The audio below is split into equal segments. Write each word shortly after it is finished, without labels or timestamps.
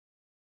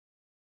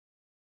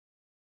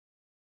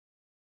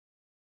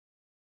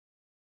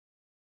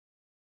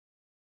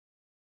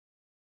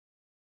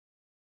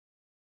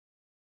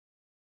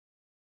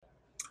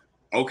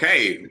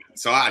Okay,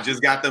 so I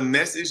just got the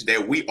message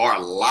that we are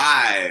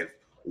live.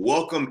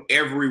 Welcome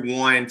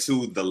everyone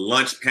to the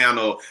lunch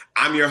panel.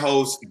 I'm your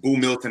host, Boo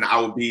Milton. I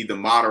will be the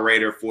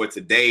moderator for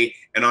today.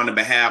 And on the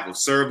behalf of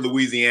Serve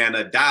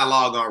Louisiana,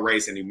 Dialogue on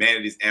Race and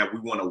Humanities, and we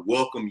want to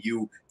welcome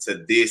you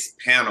to this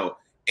panel.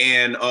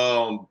 And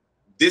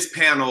this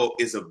panel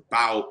is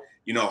about,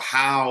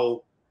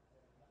 how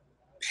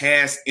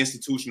past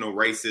institutional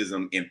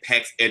racism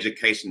impacts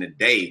education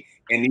today.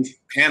 And these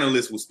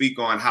panelists will speak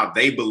on how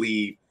they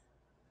believe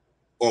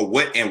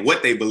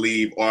what they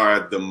believe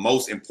are the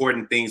most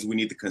important things we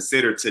need to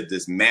consider to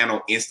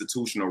dismantle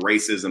institutional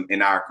racism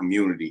in our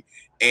community.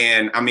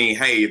 And I mean,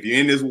 hey, if you're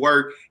in this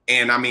work,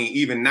 and I mean,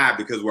 even not,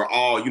 because we're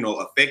all,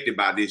 affected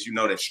by this,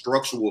 that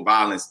structural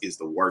violence is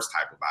the worst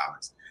type of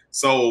violence.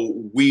 So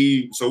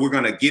we're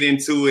going to get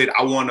into it.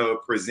 I want to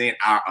present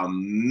our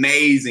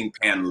amazing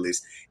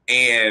panelists.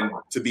 And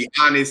to be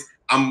honest,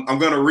 I'm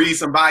going to read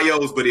some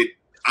bios, but it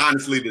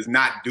honestly does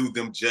not do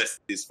them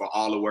justice for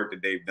all the work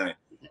that they've done.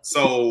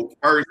 So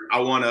first, I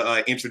want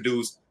to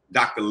introduce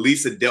Dr.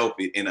 Lisa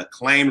Delpit, an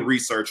acclaimed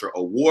researcher,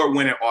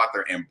 award-winning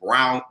author, and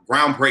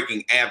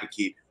groundbreaking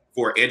advocate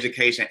for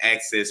education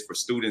access for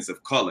students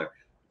of color.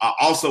 I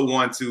also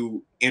want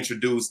to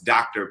introduce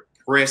Dr.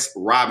 Press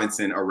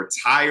Robinson, a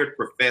retired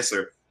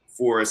professor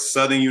for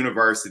Southern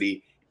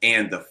University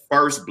and the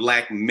first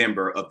Black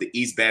member of the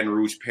East Baton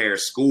Rouge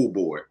Parish School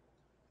Board.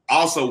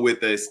 Also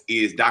with us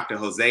is Dr.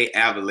 Jose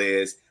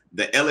Aviles,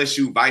 the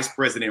LSU Vice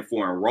President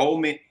for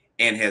Enrollment,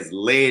 and has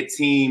led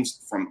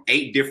teams from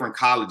 8 different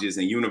colleges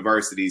and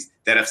universities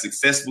that have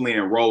successfully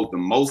enrolled the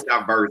most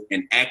diverse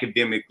and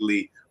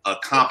academically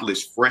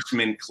accomplished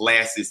freshman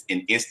classes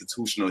in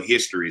institutional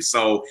history.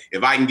 So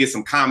if I can get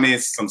some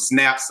comments, some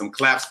snaps, some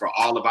claps for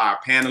all of our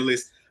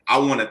panelists, I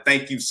want to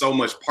thank you so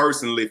much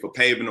personally for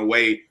paving the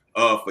way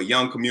for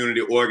young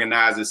community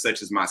organizers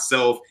such as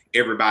myself,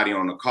 everybody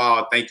on the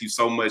call. Thank you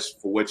so much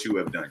for what you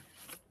have done.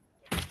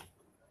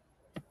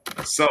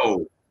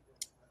 So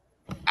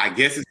I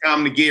guess it's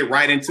time to get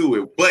right into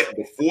it. But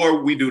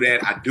before we do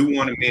that, I do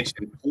want to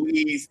mention,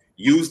 please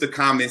use the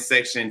comment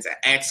section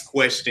to ask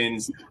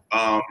questions,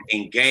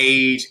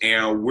 engage,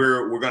 and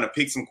we're going to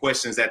pick some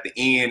questions at the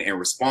end and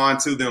respond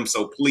to them.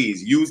 So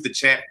please use the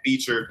chat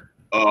feature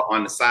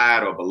on the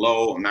side or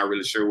below. I'm not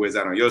really sure where's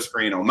that on your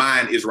screen. On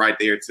mine is right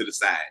there to the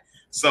side.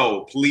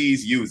 So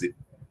please use it.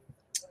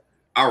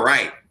 All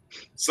right.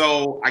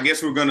 So I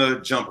guess we're going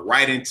to jump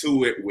right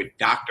into it with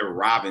Dr.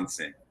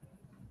 Robinson.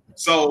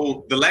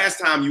 So the last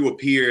time you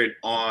appeared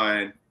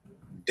on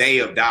Day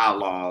of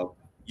Dialogue,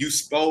 you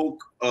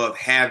spoke of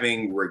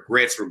having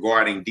regrets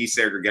regarding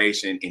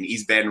desegregation in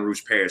East Baton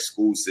Rouge Parish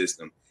school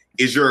system.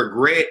 Is your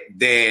regret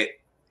that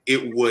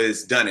it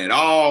was done at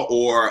all,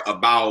 or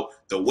about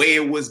the way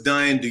it was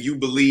done? Do you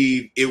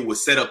believe it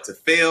was set up to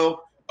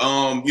fail?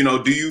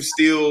 Do you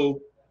still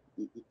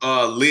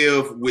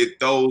live with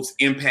those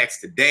impacts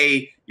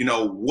today?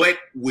 What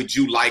would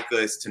you like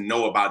us to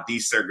know about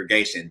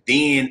desegregation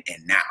then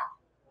and now?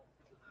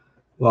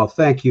 Well,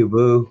 thank you,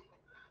 Boo.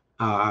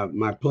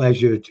 My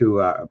pleasure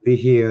to be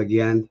here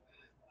again.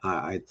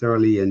 I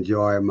thoroughly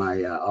enjoy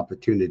my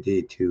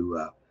opportunity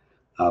to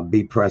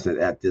be present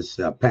at this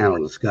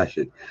panel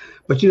discussion.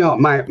 But,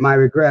 my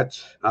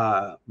regrets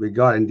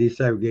regarding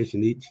desegregation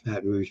in East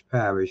Baton Rouge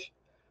Parish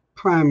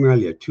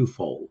primarily are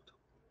twofold.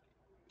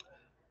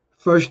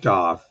 First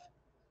off,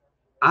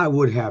 I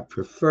would have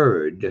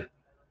preferred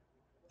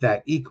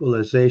that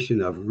equalization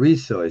of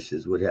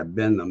resources would have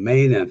been the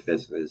main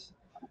emphasis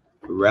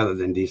rather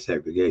than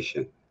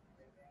desegregation.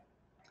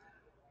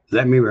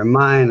 Let me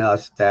remind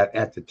us that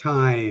at the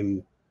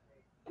time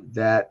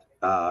that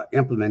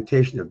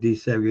implementation of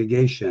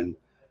desegregation,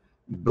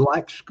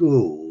 Black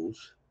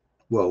schools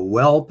were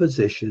well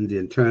positioned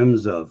in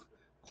terms of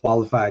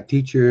qualified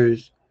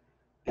teachers,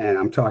 and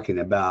I'm talking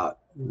about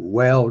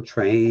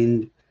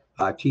well-trained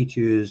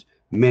teachers,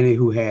 many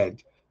who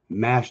had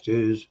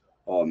master's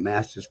or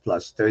master's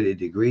plus 30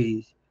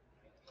 degrees,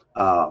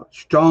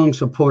 strong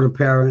supportive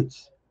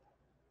parents,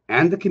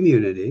 and the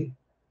community,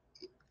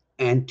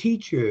 and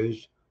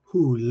teachers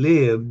who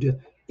lived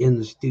in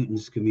the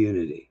students'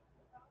 community.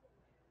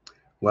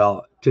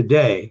 Well,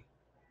 today,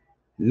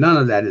 none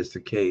of that is the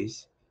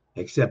case,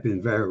 except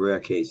in very rare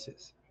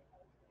cases.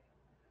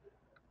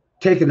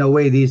 Taking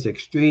away these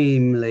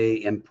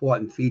extremely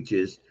important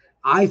features,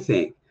 I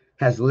think,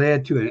 has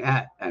led to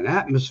an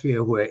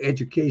atmosphere where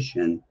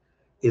education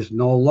is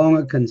no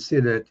longer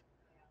considered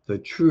the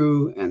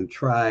true and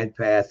tried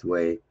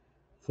pathway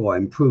for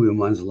improving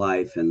one's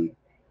life and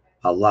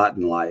a lot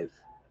in life.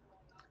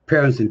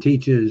 Parents and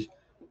teachers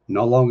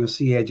no longer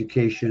see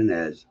education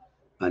as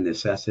a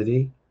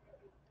necessity,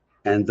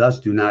 and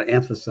thus do not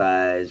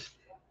emphasize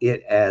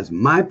it as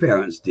my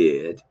parents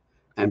did,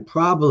 and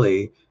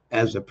probably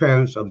as the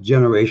parents of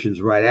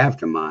generations right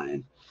after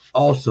mine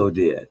also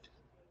did.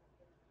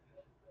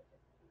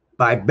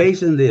 By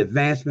basing the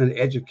advancement of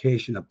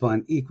education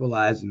upon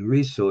equalizing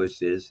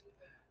resources,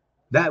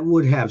 that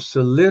would have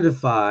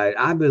solidified,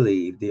 I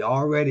believe, the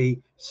already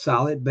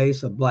solid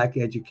base of Black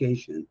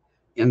education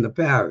in the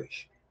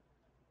parish.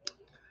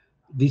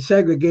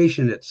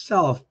 Desegregation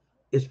itself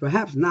is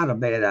perhaps not a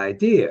bad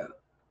idea,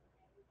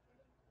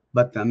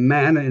 but the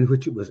manner in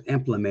which it was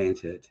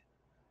implemented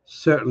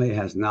certainly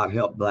has not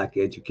helped Black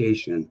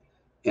education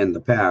in the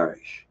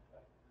parish,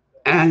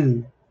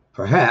 and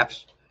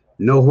perhaps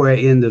nowhere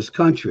in this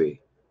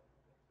country,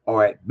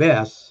 or at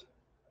best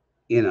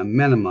in a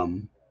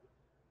minimum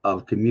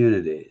of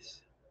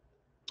communities.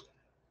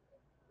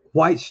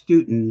 White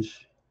students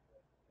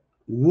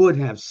would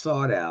have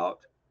sought out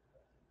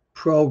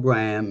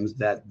programs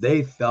that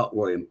they felt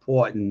were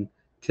important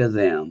to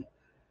them,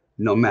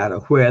 no matter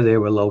where they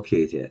were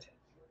located.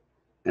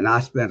 And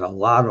I spent a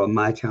lot of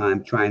my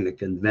time trying to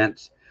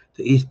convince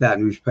the East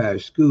Baton Rouge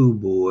Parish School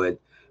Board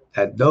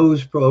that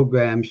those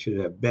programs should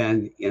have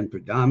been in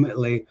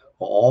predominantly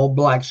all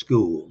Black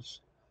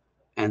schools,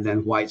 and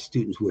then white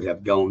students would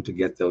have gone to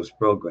get those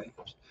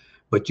programs.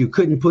 But you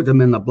couldn't put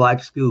them in the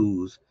Black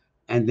schools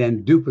and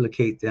then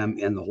duplicate them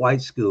in the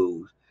white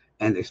schools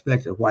and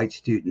expect the white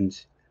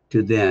students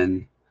to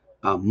then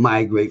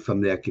migrate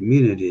from their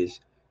communities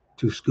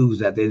to schools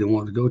that they didn't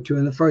want to go to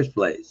in the first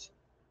place.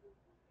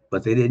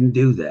 But they didn't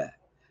do that.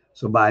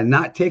 So by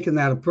not taking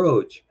that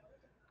approach,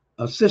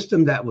 a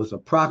system that was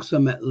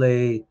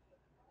approximately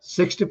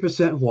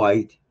 60%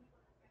 white,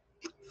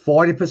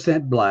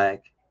 40%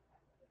 Black,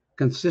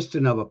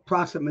 consisting of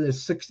approximately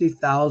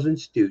 60,000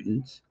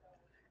 students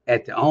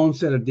at the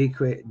onset of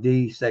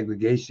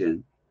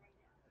desegregation,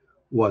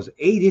 was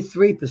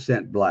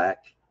 83% Black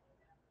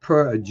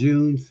per a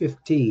June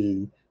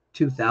 15,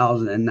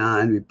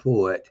 2009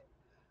 report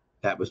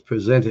that was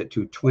presented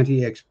to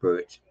 20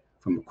 experts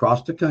from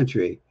across the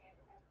country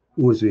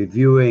who was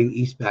reviewing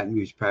East Baton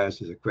Rouge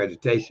Parish's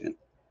accreditation.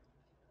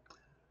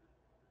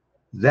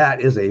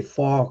 That is a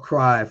far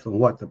cry from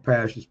what the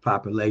parish's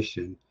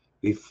population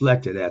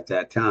reflected at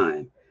that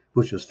time,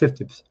 which was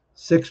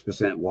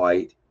 56%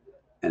 white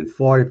and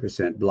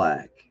 40%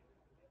 Black.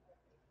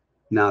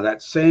 Now,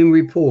 that same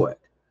report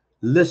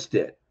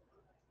listed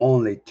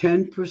only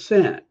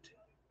 10%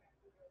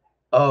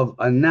 of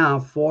a now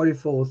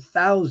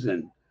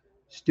 44,000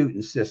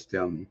 student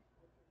system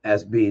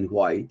as being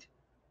white,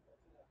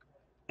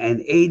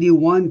 and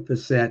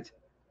 81%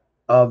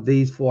 of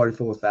these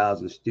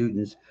 44,000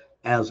 students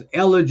as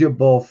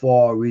eligible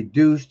for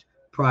reduced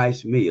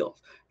price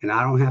meals. And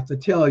I don't have to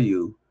tell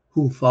you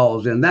who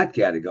falls in that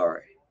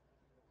category.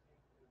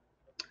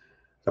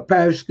 The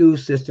parish school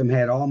system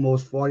had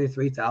almost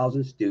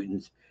 43,000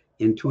 students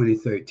in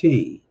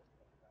 2013,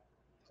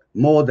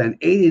 more than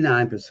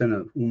 89%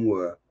 of whom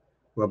were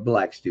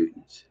Black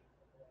students,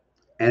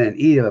 and an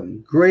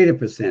even greater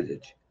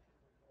percentage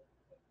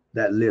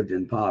that lived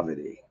in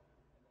poverty.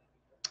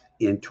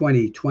 In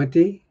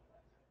 2020,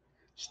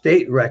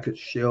 state records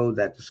show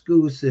that the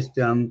school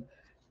system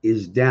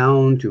is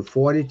down to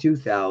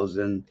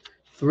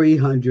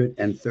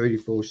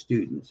 42,334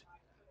 students,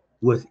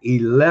 with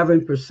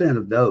 11%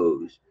 of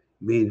those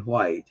being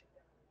white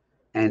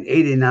and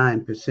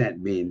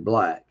 89% being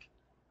Black,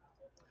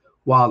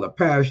 while the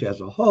parish as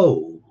a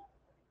whole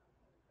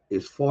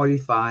is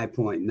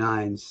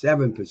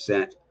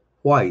 45.97%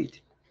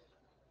 white,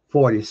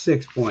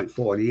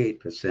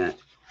 46.48%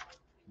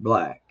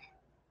 Black.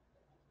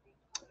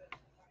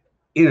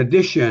 In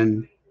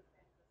addition,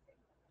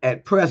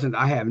 at present,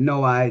 I have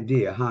no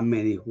idea how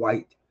many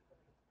white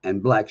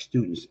and Black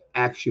students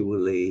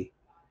actually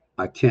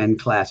attend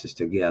classes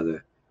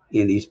together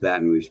in East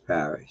Baton Rouge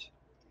Parish,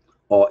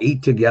 or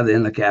eat together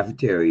in the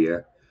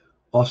cafeteria,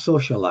 or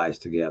socialize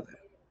together.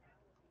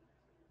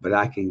 But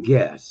I can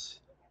guess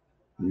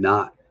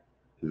not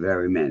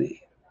very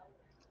many.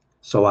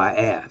 So I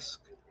ask,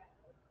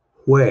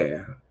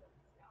 where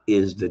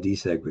is the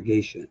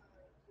desegregation?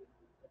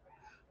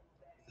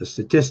 The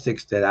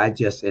statistics that I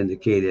just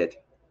indicated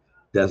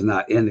does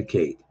not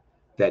indicate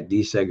that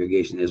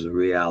desegregation is a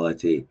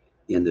reality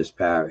in this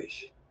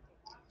parish.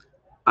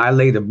 I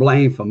lay the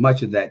blame for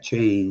much of that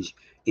change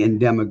in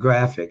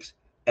demographics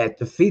at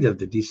the feet of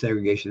the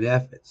desegregation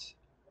efforts.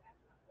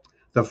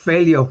 The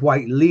failure of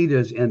white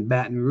leaders in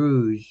Baton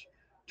Rouge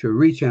to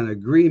reach an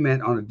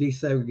agreement on a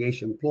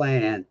desegregation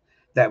plan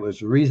that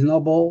was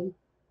reasonable,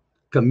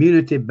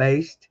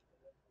 community-based,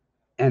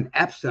 and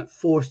absent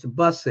forced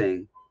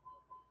busing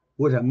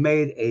would have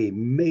made a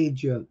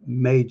major,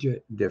 major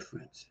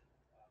difference.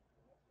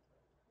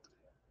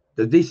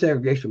 The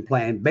desegregation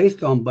plan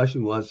based on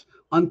busing was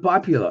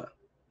unpopular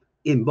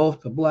in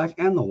both the Black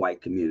and the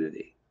white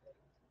community.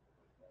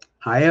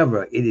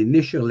 However, it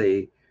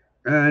initially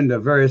earned a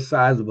very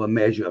sizable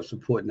measure of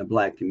support in the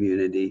Black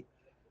community,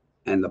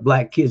 and the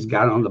Black kids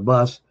got on the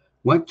bus,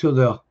 went to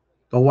the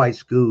white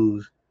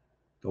schools.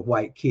 The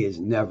white kids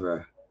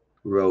never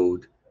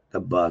rode the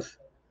bus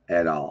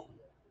at all.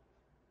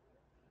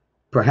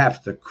 Perhaps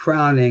the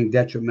crowning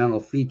detrimental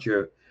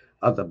feature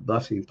of the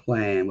busing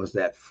plan was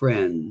that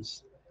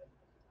friends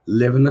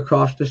living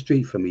across the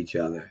street from each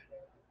other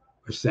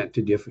were sent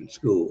to different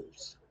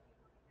schools,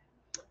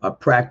 a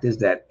practice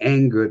that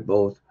angered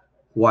both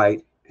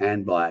white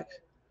and Black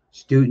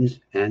students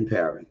and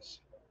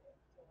parents.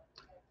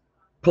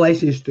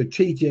 Placing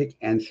strategic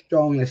and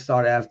strongly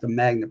sought after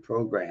magnet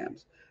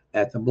programs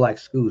at the black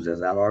schools,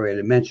 as I've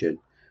already mentioned,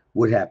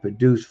 would have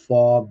produced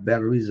far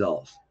better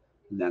results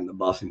than the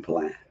busing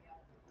plan.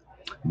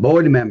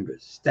 Board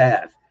members,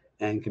 staff,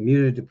 and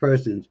community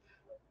persons,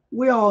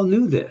 we all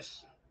knew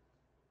this.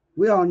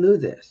 We all knew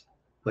this.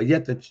 But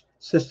yet the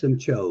system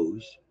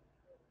chose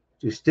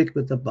to stick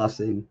with the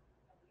busing,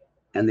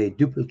 and they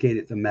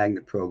duplicated the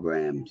magnet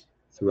programs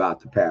throughout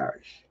the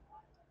parish.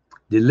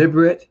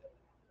 Deliberate?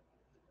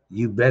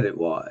 You bet it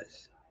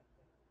was.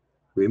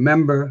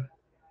 Remember,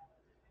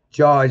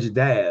 George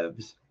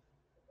Dabbs,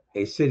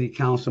 a city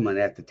councilman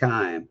at the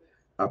time,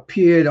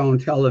 appeared on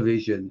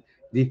television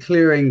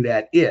declaring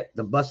that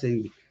the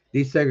busing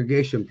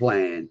desegregation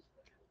plan,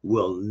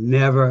 will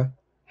never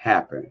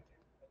happen.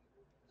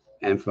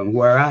 And from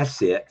where I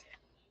sit,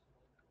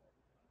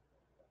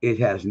 it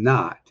has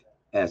not,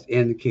 as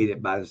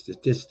indicated by the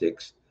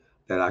statistics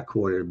that I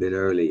quoted a bit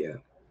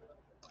earlier.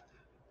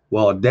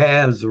 Well,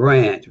 Dabbs'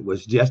 rant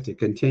was just a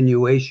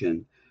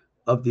continuation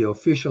of the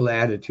official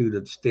attitude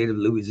of the state of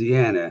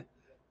Louisiana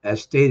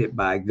as stated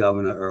by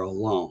Governor Earl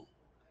Long.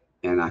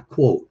 And I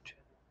quote,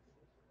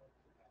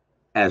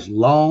 "As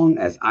long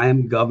as I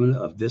am governor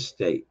of this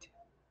state,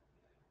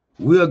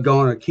 we're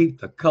going to keep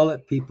the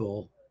colored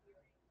people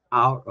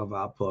out of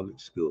our public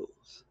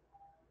schools."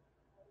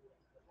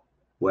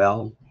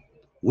 Well,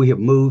 we have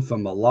moved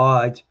from a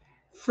large,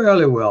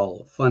 fairly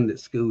well-funded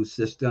school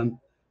system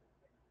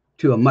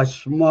to a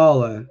much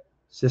smaller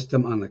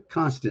system under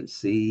constant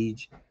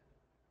siege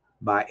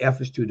by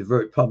efforts to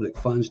divert public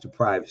funds to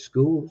private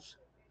schools.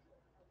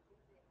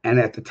 And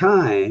at the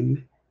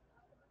time,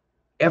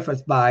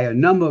 efforts by a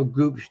number of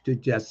groups to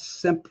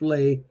just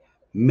simply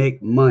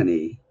make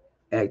money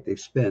at the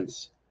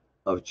expense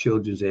of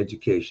children's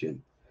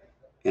education.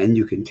 And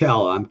you can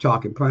tell I'm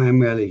talking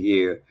primarily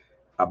here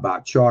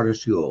about charter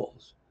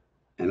schools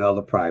and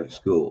other private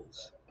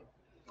schools.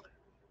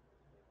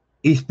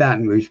 East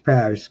Baton Rouge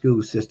Parish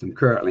school system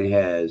currently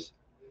has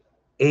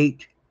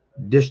 8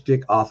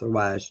 district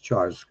authorized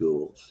charter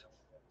schools,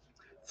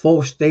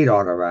 4 state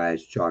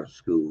authorized charter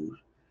schools,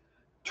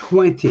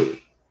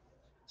 20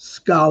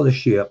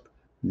 scholarship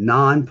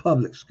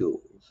non-public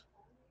schools,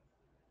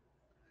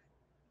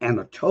 and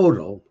a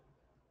total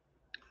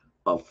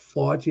of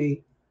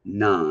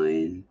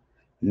 49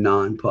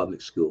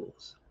 non-public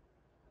schools.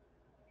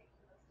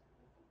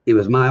 It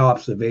was my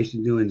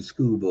observation during the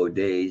school board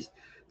days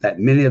that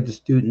many of the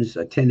students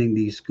attending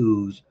these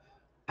schools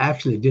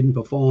actually didn't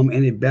perform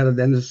any better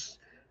than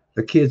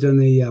the kids in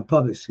the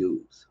public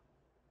schools.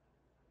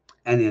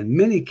 And in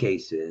many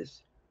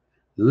cases,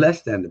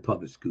 less than the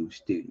public school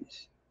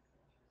students.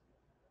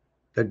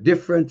 The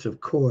difference,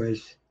 of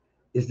course,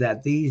 is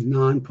that these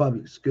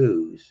non-public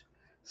schools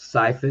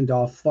siphoned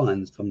off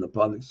funds from the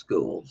public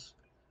schools,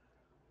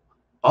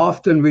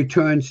 often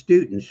returned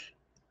students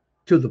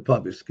to the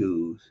public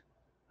schools,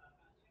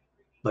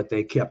 but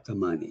they kept the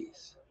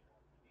monies.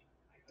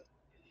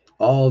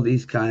 All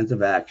these kinds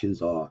of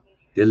actions are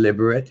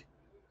deliberate,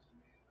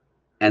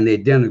 and they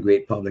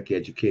denigrate public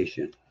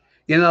education.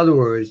 In other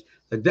words,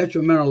 the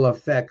detrimental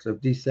effects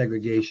of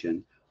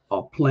desegregation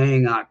are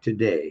playing out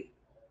today,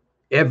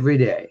 every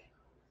day.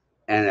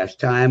 And as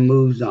time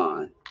moves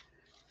on,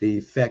 the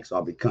effects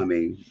are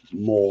becoming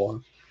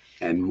more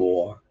and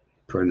more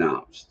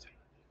pronounced.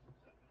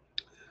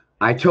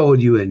 I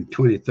told you in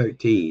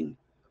 2013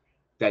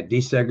 that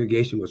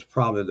desegregation was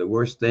probably the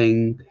worst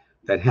thing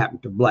that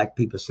happened to Black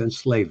people since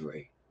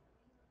slavery.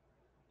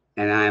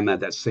 And I am of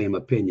that same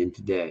opinion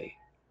today.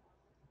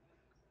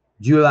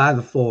 July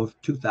the 4th,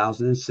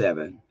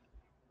 2007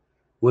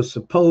 was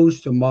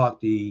supposed to mark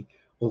the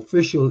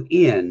official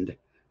end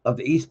of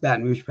the East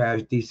Baton Rouge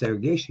Parish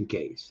desegregation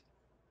case,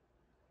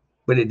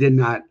 but it did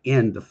not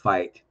end the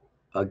fight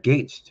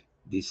against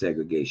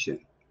desegregation.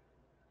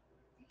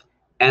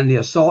 And the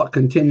assault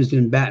continues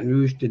in Baton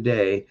Rouge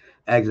today,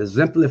 as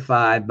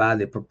exemplified by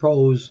the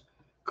proposed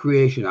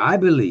creation, I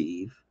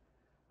believe,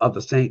 of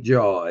the St.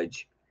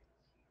 George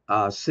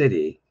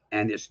city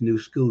and its new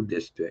school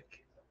district,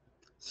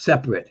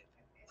 separate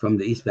from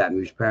the East Baton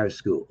Rouge Parish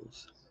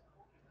schools.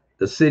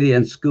 The city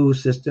and school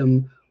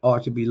system are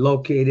to be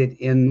located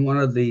in one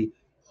of the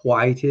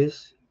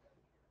whitest,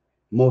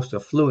 most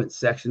affluent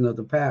sections of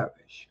the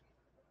parish.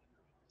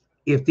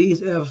 If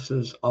these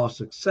efforts are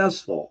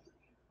successful,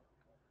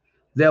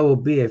 there will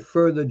be a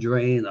further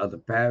drain of the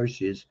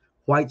parish's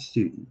white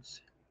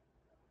students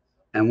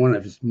and one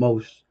of its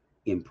most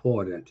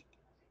important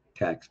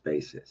tax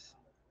bases.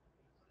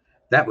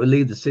 That would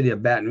leave the city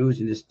of Baton Rouge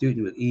and its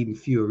students with even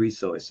fewer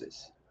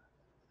resources.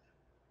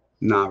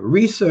 Now,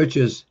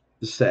 researchers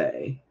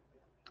say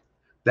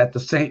that the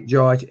St.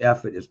 George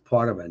effort is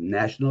part of a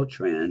national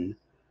trend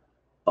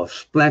of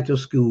splinter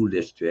school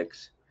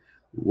districts,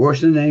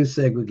 worsening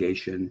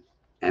segregation,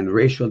 and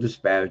racial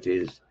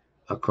disparities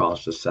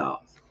across the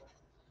South.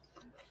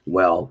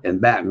 Well, in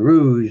Baton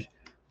Rouge,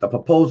 the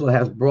proposal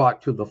has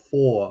brought to the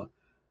fore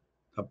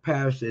the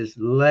parish's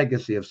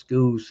legacy of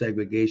school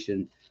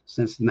segregation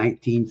since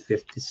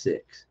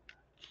 1956.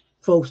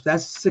 Folks,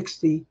 that's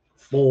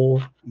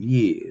 64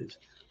 years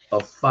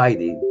of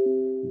fighting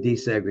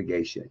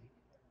desegregation.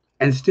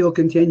 and still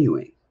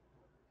continuing.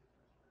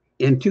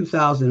 In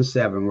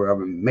 2007,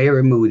 Reverend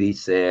Mary Moody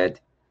said,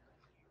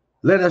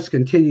 "Let us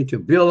continue to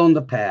build on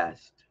the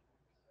past,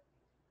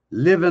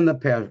 live in the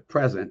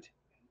present,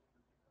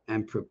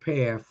 and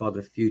prepare for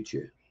the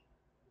future."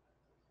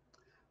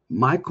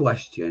 My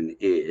question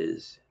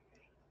is,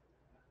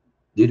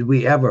 did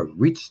we ever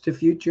reach the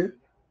future?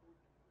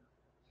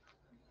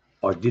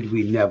 Or did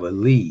we never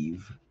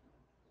leave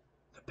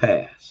the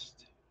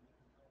past?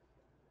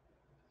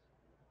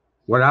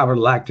 What I would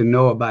like to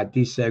know about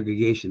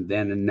desegregation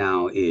then and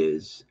now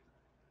is,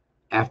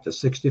 after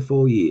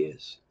 64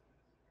 years,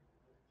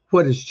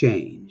 what has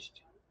changed?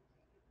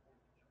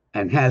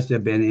 And has there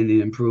been any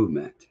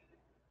improvement?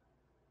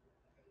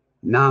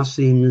 Now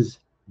seems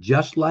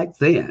just like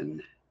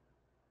then,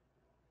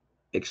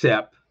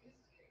 except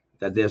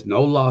that there's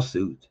no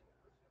lawsuit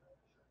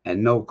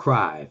and no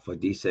cry for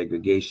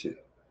desegregation.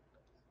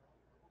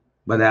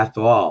 But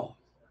after all,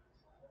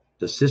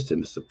 the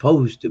system is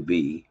supposed to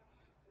be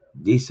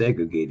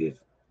desegregated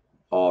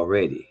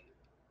already.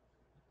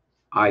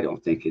 I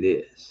don't think it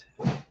is.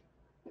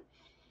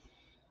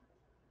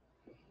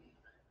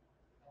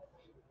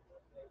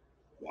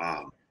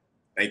 Wow.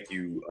 Thank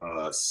you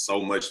so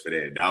much for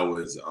that.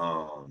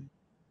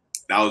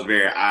 That was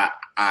very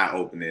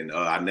eye-opening.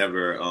 I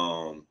never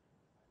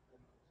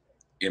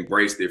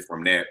embraced it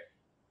from that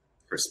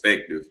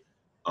perspective.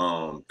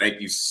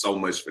 Thank you so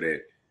much for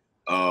that.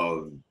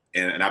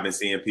 And I've been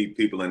seeing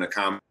people in the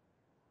comments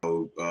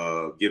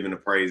giving the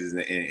praises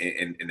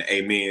and the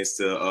amens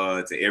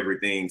to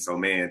everything. So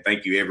man,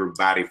 thank you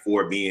everybody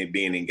for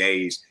being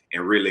engaged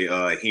and really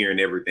hearing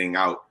everything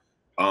out.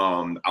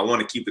 I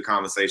want to keep the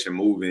conversation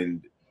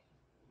moving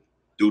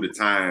due to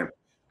time.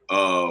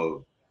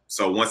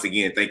 So once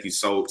again, thank you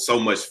so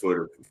much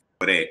for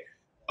that.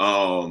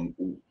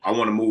 I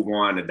want to move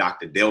on to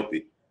Dr.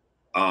 Delpit.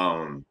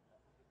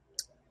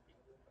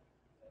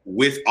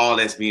 With all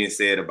that's being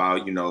said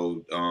about,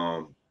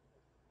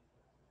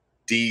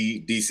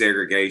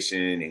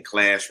 desegregation in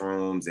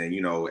classrooms and,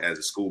 as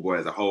a school board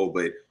as a whole,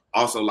 but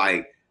also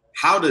like,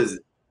 how has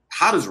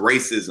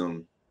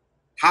racism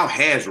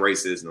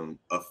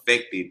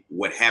affected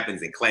what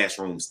happens in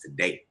classrooms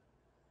today?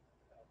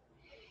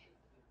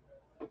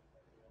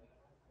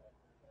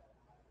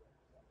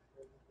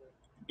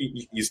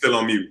 You're still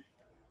on mute.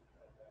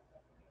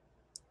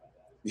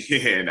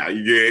 Yeah, now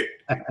you good.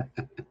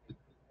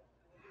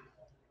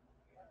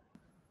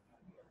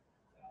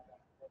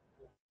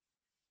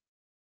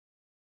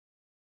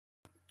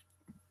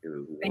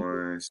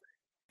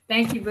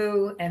 Thank you,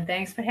 Boo, and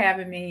thanks for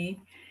having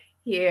me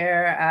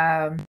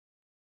here.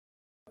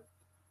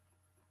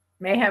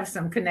 May have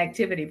some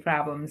connectivity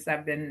problems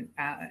I've been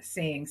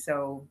seeing,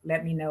 so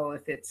let me know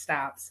if it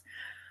stops.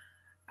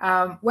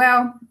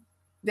 Well,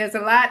 there's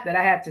a lot that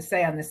I have to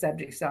say on the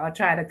subject, so I'll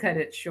try to cut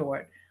it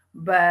short.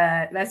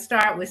 But let's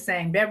start with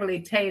saying Beverly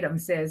Tatum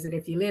says that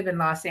if you live in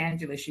Los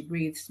Angeles, you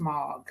breathe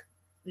smog.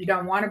 You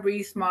don't want to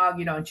breathe smog.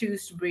 You don't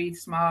choose to breathe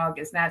smog.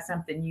 It's not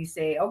something you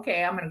say,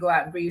 okay, I'm going to go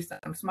out and breathe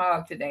some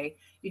smog today.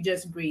 You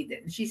just breathe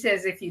it. And she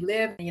says if you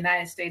live in the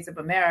United States of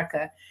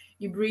America,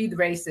 you breathe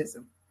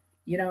racism.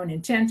 You don't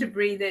intend to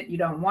breathe it. You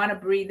don't want to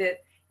breathe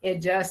it.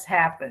 It just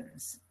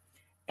happens.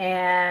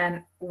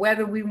 And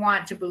whether we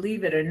want to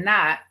believe it or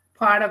not,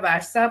 part of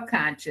our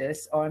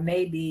subconscious, or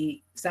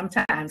maybe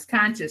sometimes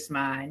conscious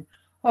mind,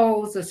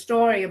 holds a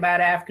story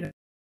about African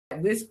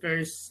that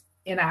whispers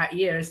in our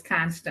ears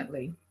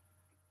constantly.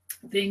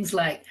 Things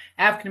like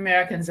African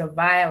Americans are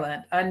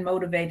violent,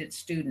 unmotivated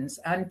students,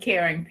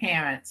 uncaring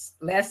parents,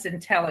 less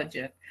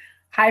intelligent,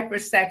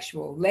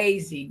 hypersexual,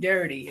 lazy,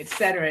 dirty, et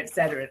cetera, et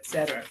cetera, et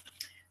cetera.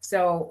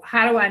 So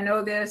how do I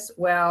know this?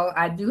 Well,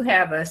 I do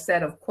have a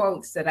set of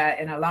quotes that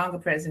in a longer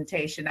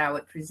presentation, I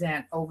would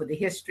present over the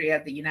history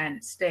of the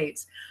United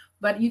States.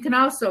 But you can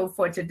also,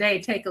 for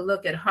today, take a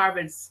look at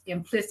Harvard's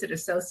implicit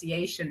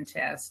association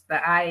test, the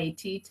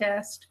IAT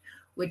test,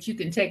 which you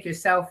can take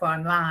yourself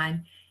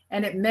online.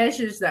 And it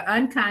measures the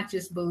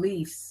unconscious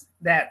beliefs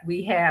that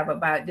we have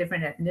about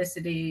different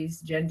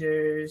ethnicities,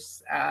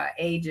 genders,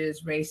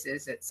 ages,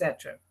 races,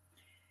 etc.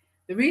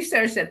 The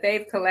research that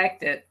they've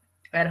collected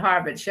at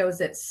Harvard shows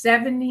that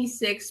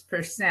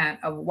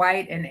 76% of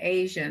white and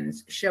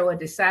Asians show a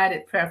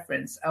decided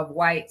preference of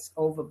whites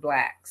over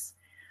blacks.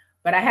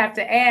 But I have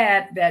to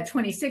add that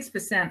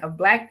 26% of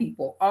Black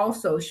people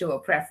also show a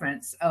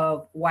preference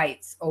of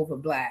whites over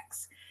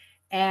blacks.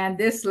 And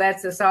this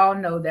lets us all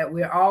know that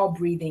we're all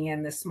breathing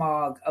in the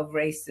smog of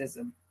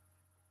racism.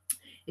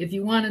 If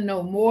you want to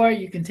know more,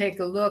 you can take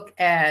a look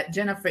at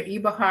Jennifer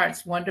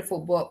Eberhardt's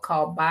wonderful book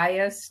called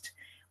Biased,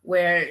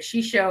 where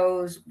she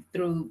shows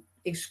through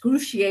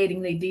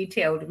excruciatingly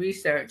detailed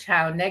research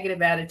how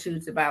negative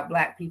attitudes about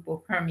Black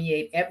people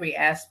permeate every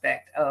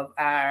aspect of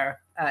our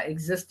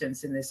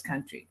existence in this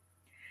country.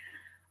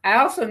 I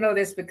also know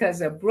this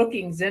because a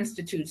Brookings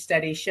Institute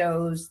study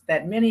shows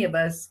that many of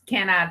us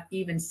cannot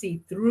even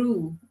see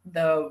through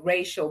the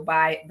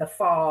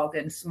fog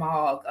and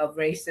smog of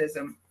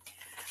racism.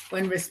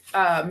 when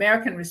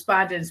American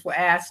respondents were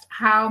asked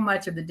how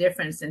much of the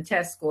difference in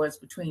test scores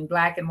between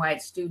Black and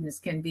white students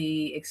can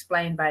be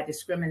explained by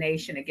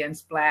discrimination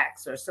against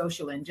Blacks or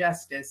social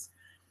injustice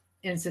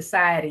in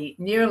society,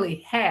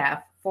 nearly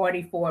half,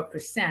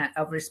 44%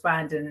 of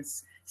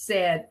respondents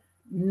said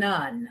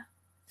none.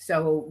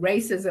 So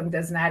racism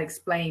does not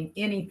explain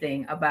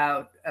anything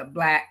about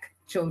Black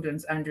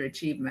children's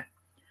underachievement.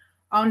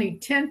 Only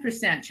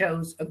 10%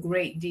 chose a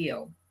great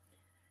deal.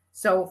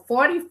 So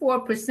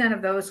 44%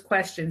 of those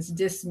questions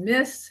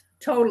dismiss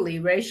totally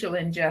racial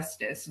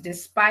injustice,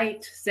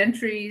 despite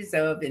centuries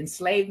of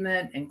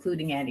enslavement,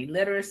 including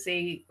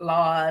anti-literacy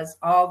laws,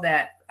 all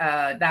that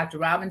Dr.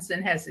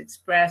 Robinson has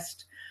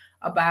expressed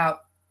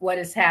about what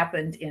has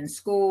happened in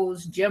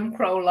schools, Jim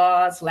Crow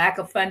laws, lack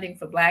of funding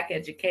for Black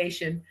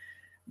education,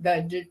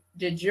 the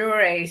de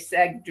jure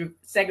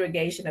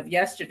segregation of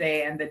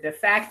yesterday, and the de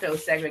facto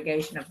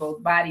segregation of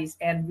both bodies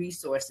and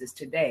resources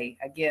today,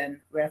 again,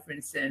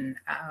 referencing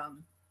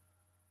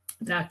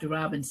Dr.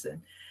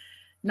 Robinson.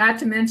 Not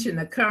to mention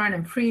the current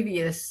and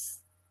previous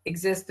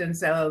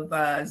existence of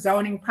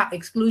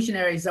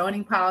exclusionary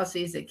zoning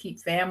policies that keep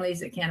families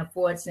that can't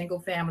afford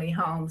single-family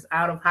homes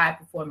out of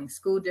high-performing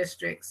school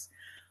districts,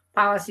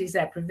 policies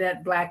that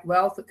prevent Black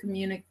wealth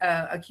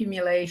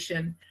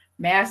accumulation,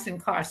 mass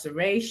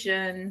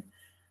incarceration,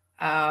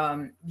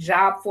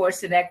 job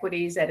force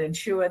inequities that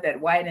ensure that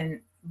white and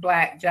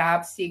Black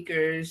job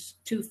seekers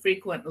too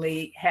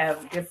frequently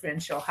have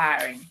differential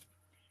hiring.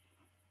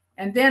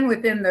 And then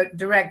within the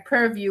direct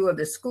purview of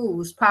the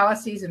schools,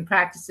 policies and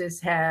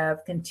practices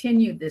have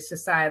continued this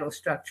societal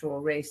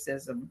structural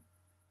racism,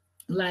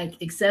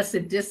 like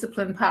excessive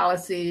discipline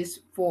policies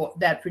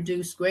that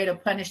produce greater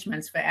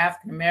punishments for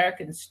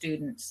African-American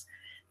students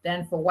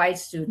than for white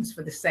students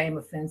for the same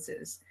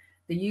offenses.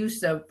 The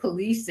use of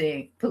police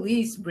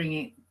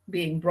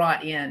being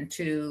brought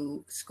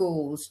into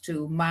schools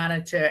to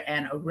monitor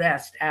and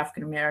arrest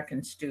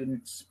African-American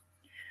students.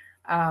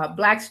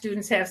 Black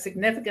students have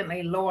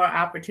significantly lower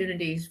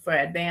opportunities for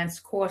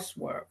advanced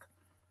coursework,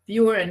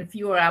 fewer and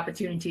fewer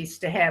opportunities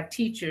to have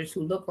teachers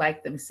who look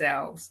like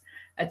themselves,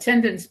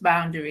 attendance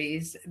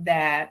boundaries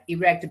that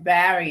erect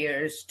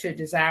barriers to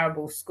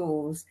desirable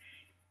schools,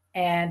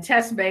 and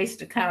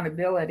test-based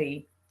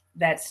accountability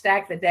that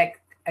stack the deck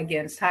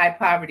against high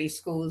poverty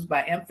schools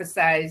by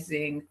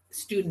emphasizing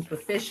student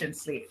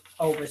proficiency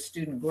over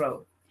student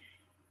growth.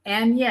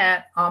 And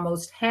yet,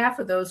 almost half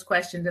of those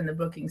questioned in the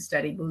Brookings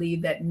study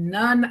believe that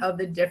none of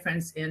the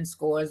difference in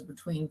scores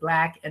between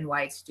Black and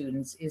white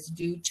students is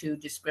due to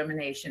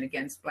discrimination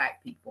against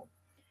Black people.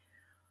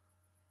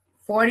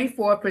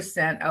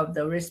 44% of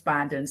the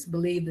respondents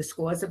believe the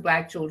scores of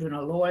Black children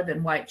are lower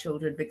than white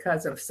children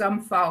because of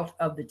some fault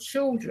of the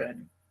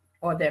children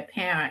or their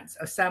parents,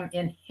 or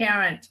something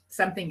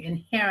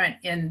inherent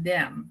in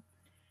them,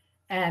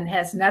 and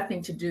has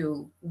nothing to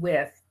do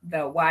with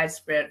the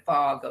widespread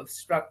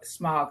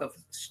smog of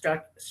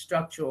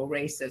structural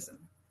racism.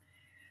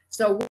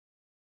 So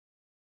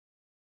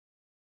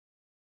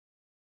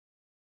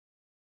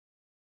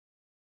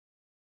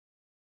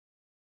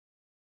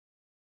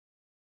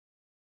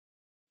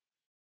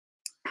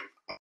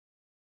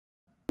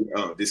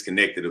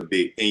disconnected a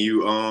bit. Can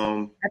you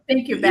I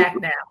think you're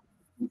back now.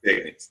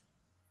 Seconds.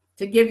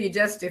 To give you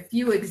just a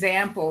few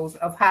examples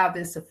of how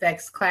this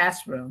affects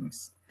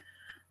classrooms.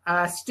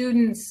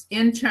 Students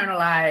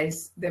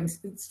themselves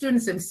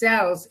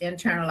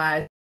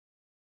internalize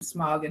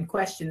smog and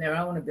question their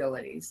own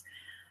abilities.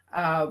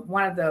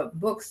 One of the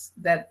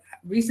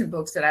recent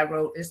books that I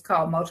wrote is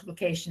called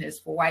Multiplication is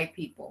for White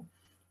People.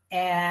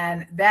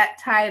 And that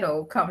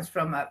title comes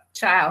from a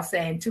child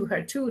saying to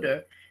her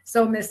tutor,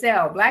 "So Miss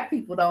L, Black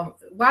people don't,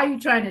 why are you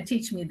trying to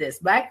teach me this?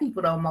 Black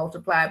people don't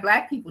multiply.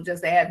 Black people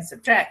just add and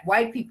subtract.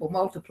 White people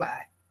multiply."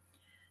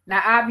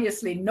 Now,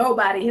 obviously,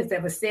 nobody has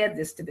ever said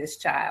this to this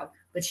child,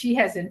 but she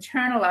has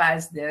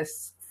internalized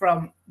this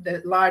from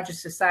the larger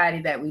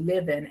society that we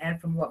live in and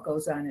from what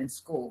goes on in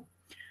school.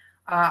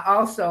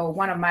 Also,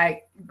 one of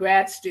my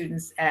grad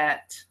students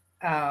at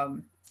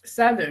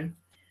Southern,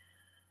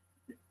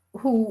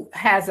 who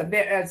has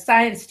a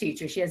science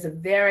teacher, she has a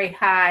very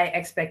high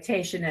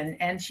expectation,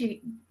 and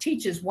she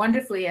teaches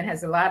wonderfully and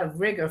has a lot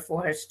of rigor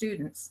for her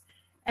students.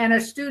 And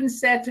her students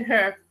said to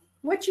her,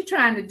 "What you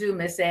trying to do,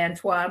 Miss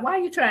Antoine? Why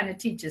are you trying to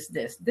teach us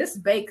this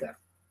baker?"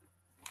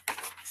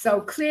 So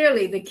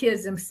clearly the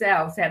kids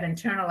themselves have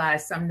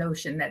internalized some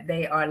notion that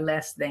they are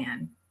less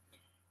than.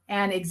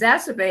 And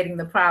exacerbating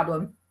the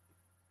problem,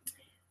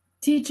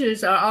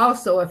 teachers are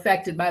also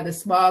affected by the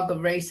smog of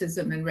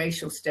racism and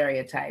racial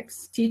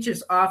stereotypes.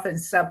 Teachers often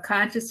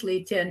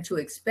subconsciously tend to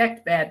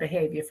expect bad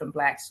behavior from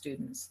Black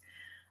students.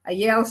 A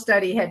Yale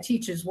study had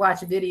teachers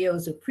watch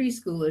videos of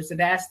preschoolers and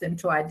asked them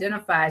to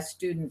identify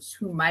students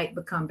who might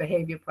become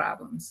behavior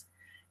problems.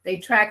 They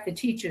tracked the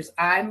teachers'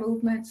 eye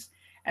movements,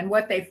 and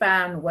what they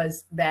found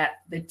was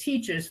that the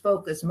teachers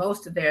focused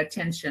most of their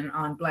attention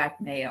on Black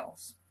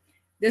males.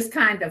 This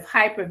kind of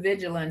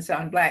hypervigilance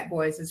on Black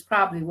boys is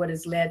probably what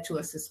has led to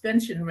a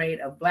suspension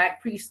rate of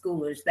Black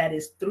preschoolers that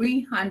is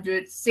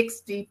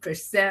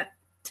 360%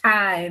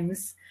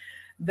 times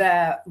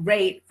the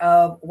rate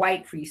of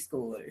white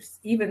preschoolers,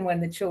 even when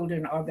the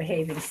children are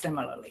behaving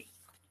similarly.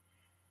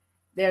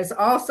 There's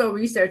also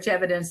research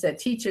evidence that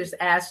teachers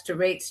asked to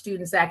rate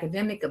students'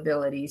 academic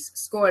abilities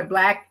scored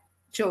Black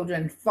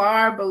children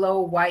far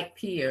below white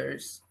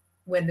peers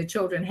when the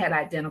children had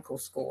identical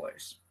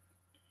scores.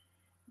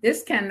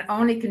 This can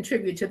only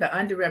contribute to the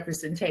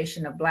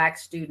underrepresentation of Black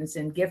students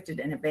in gifted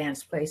and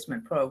advanced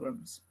placement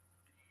programs.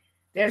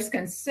 There's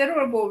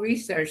considerable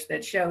research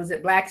that shows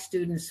that Black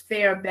students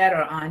fare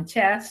better on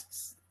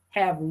tests,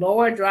 have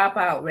lower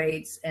dropout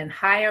rates, and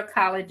higher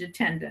college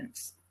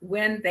attendance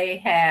when they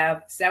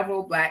have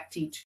several Black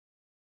teachers.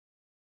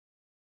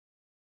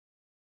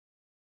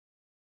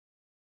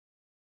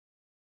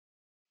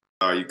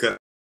 You cut.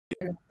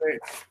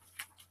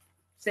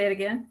 Say it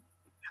again.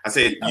 I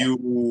said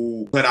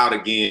you cut out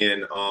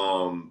again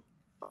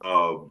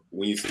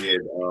when you said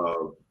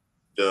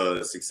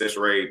the success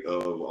rate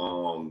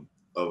of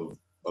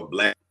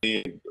Black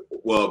men.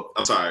 Well,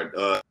 I'm sorry,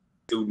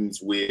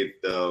 students with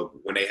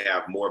when they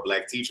have more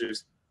Black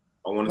teachers.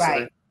 I want to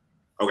say.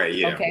 Okay.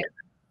 Yeah. Okay.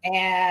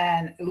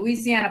 And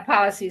Louisiana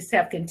policies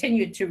have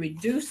continued to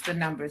reduce the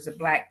numbers of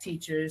Black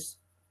teachers,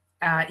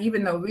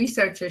 even though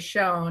research has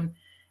shown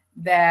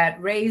that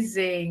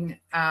raising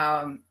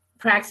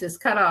praxis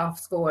cutoff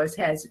scores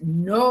has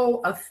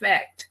no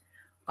effect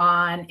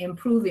on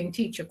improving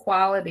teacher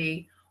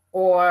quality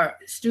or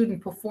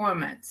student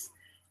performance.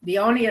 The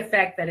only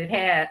effect that it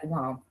had,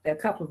 well, there are a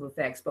couple of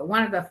effects, but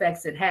one of the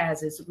effects it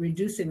has is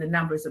reducing the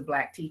numbers of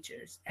Black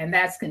teachers. And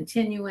that's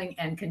continuing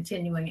and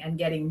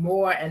getting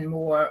more and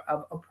more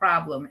of a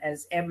problem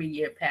as every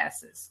year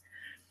passes.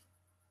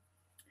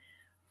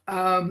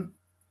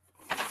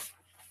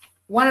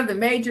 One of the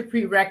major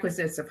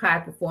prerequisites of high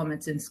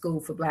performance in school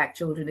for Black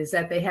children is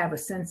that they have a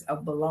sense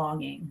of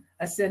belonging,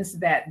 a sense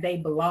that they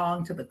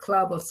belong to the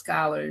club of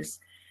scholars,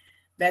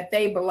 that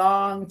they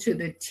belong to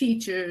the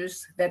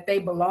teachers, that they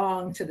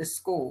belong to the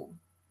school.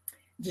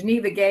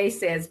 Geneva Gay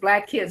says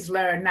Black kids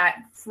learn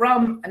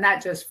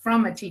not just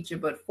from a teacher,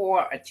 but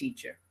for a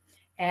teacher.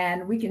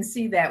 And we can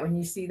see that when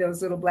you see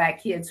those little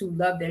Black kids who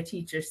love their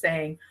teacher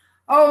saying,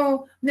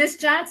 "Oh, Miss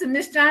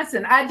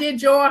Johnson, I did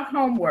your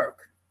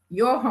homework,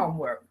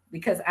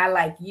 because I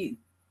like you."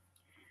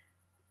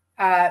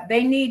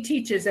 They need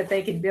teachers that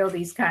they can build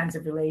these kinds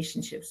of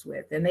relationships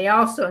with. And they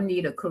also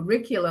need a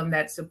curriculum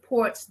that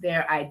supports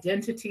their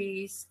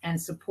identities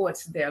and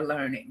supports their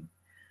learning.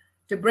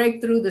 To break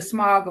through the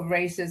smog of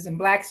racism,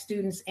 Black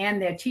students and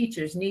their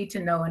teachers need to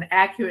know an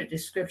accurate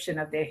description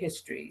of their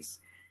histories.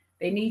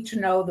 They need to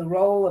know the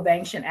role of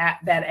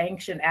that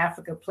ancient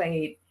Africa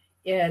played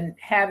in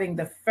having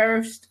the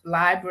first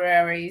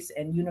libraries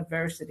and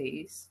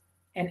universities,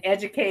 and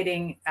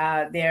educating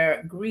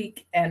their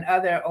Greek and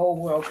other old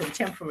world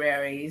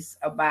contemporaries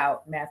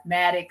about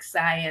mathematics,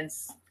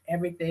 science,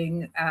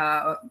 everything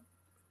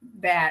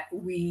that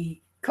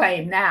we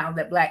claim now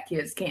that Black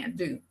kids can't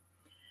do.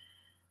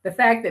 The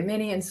fact that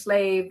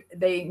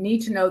they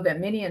need to know that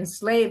many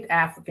enslaved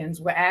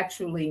Africans were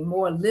actually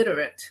more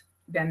literate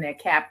than their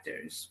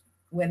captors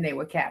when they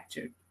were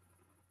captured.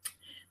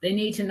 They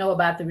need to know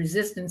about the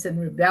resistance and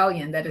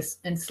rebellion that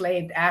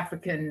enslaved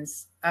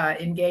Africans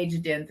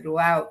engaged in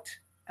throughout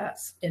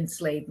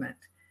enslavement.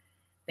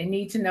 They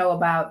need to know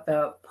about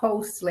the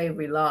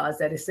post-slavery laws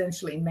that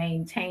essentially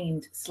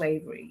maintained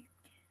slavery.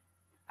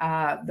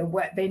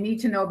 They need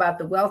to know about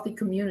the wealthy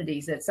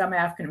communities that some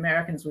African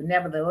Americans were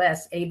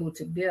nevertheless able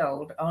to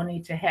build,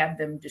 only to have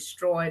them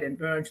destroyed and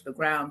burned to the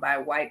ground by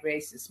white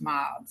racist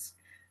mobs.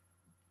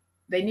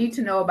 They need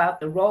to know about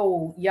the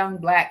role young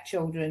Black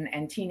children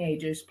and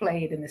teenagers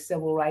played in the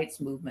civil rights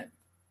movement.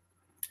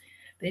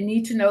 They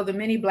need to know the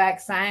many Black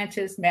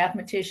scientists,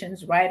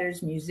 mathematicians,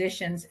 writers,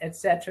 musicians, et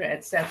cetera,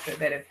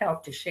 that have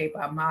helped to shape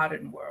our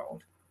modern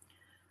world.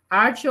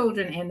 Our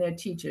children and their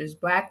teachers,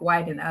 Black,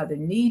 white, and other,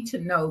 need to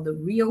know the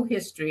real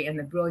history and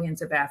the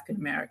brilliance of African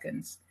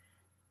Americans.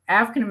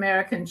 African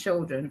American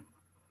children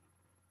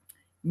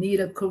need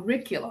a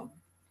curriculum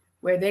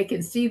where they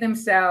can see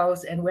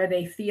themselves and where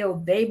they feel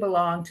they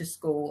belong to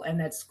school and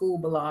that school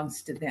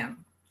belongs to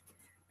them.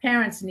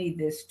 Parents need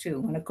this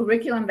too. When a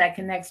curriculum that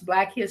connects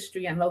Black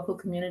history and local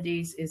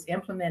communities is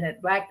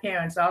implemented, Black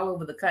parents all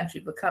over the country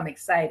become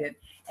excited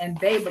and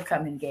they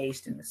become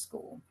engaged in the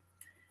school.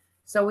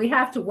 So we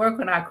have to work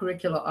on our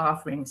curricular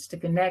offerings to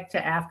connect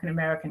to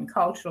African-American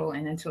cultural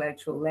and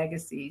intellectual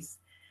legacies.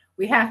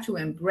 We have to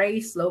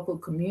embrace local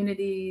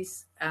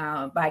communities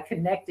by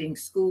connecting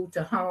school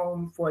to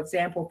home. For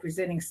example,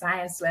 presenting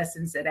science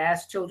lessons that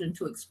ask children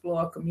to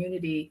explore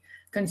community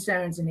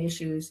concerns and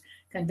issues,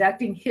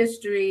 conducting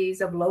histories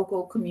of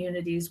local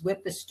communities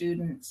with the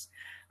students,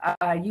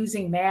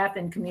 using math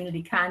and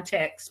community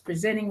context,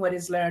 presenting what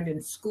is learned in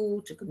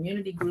school to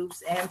community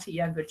groups and to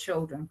younger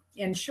children.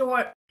 In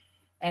short,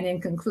 and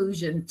in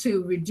conclusion,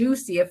 to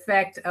reduce the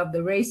effect of the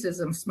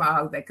racism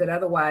smog that could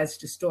otherwise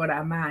distort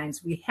our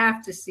minds, we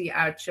have to see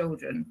our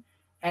children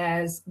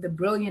as the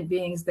brilliant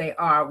beings they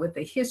are, with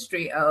the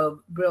history of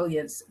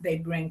brilliance they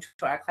bring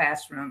to our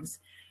classrooms.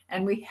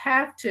 And we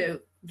have to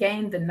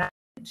gain the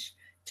knowledge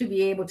to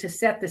be able to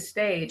set the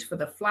stage for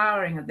the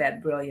flowering of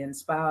that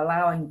brilliance by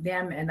allowing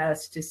them and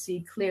us to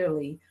see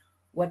clearly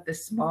what the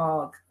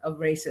smog of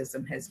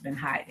racism has been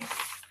hiding.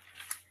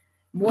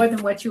 More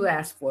than what you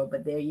asked for,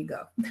 but there you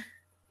go.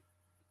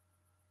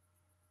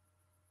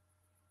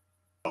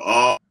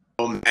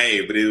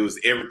 Hey, but it was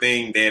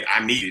everything that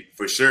I needed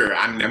for sure.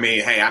 I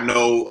mean, hey, I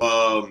know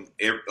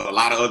a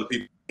lot of other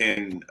people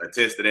can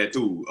attest to that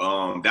too.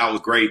 That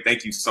was great.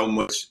 Thank you so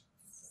much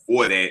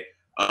for that.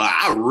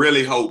 I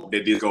really hope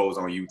that this goes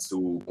on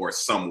YouTube or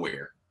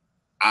somewhere.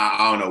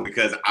 I don't know,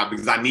 because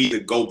I need to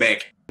go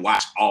back and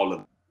watch all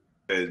of it.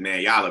 Because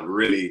man, y'all have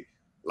really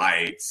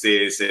like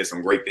said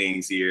some great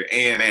things here,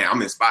 and man,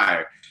 I'm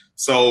inspired.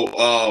 So,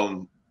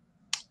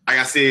 like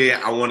I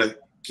said, I want to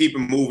keep it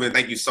moving.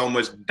 Thank you so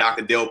much,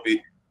 Dr.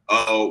 Delpit.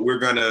 We're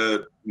gonna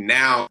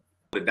now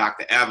to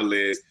Dr.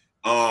 Aviles.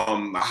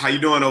 How you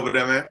doing over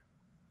there, man?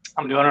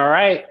 I'm doing all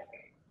right.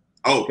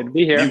 Oh, good to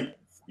be here.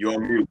 You're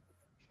on mute.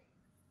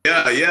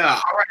 Yeah.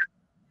 All right.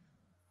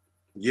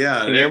 Yeah.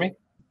 Can you hear me?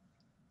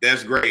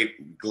 That's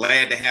great.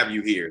 Glad to have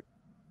you here.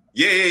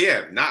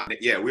 Yeah.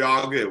 We're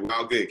all good. We're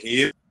all good. Can you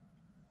hear me?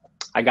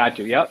 I got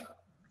you. Yep.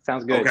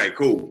 Sounds good. Okay,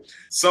 cool.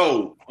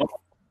 So, all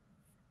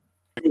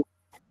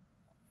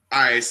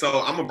right.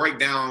 So I'm gonna break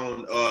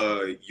down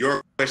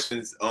your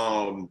questions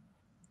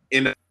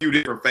in a few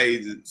different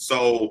phases.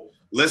 So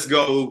let's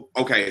go.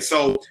 Okay.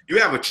 So you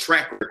have a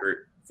track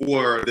record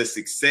for the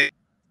success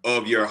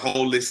of your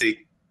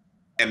holistic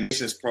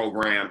admissions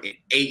program in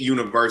 8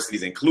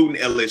 universities,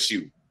 including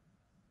LSU.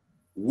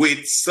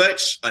 With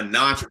such a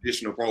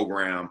non-traditional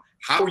program,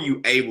 how are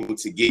you able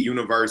to get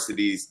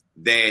universities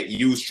that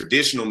use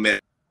traditional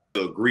methods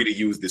to agree to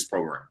use this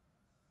program?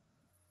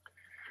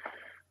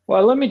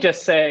 Well, let me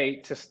just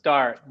say to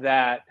start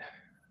that,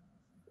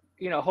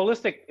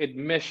 holistic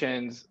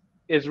admissions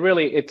is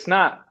really, it's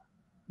not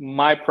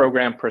my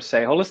program per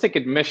se. Holistic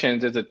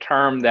admissions is a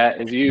term that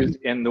is used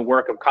in the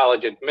work of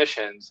college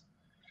admissions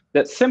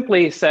that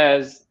simply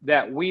says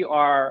that we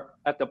are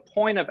at the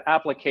point of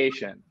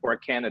application for a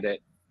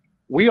candidate.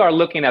 We are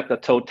looking at the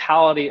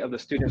totality of the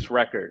student's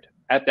record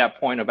at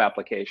that point of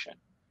application.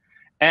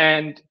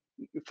 And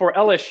for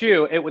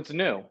LSU, it was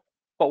new.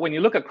 But when you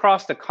look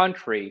across the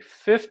country,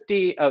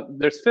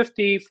 there's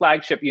 50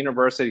 flagship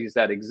universities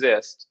that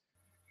exist,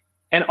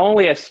 and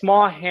only a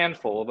small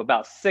handful of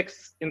about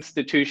 6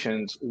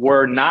 institutions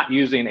were not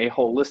using a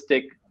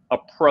holistic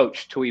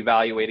approach to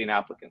evaluating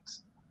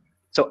applicants.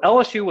 So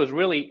LSU was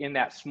really in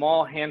that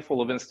small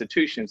handful of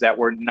institutions that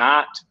were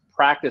not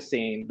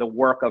practicing the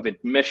work of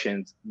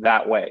admissions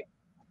that way.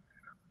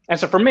 And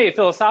so for me,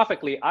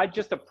 philosophically, I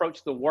just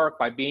approach the work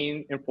by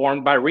being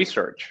informed by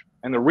research.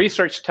 And the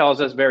research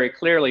tells us very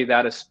clearly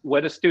that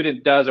what a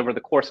student does over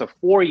the course of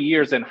 4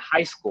 years in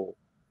high school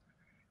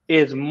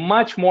is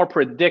much more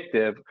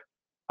predictive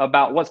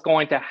about what's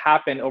going to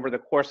happen over the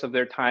course of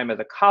their time as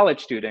a college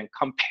student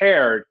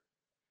compared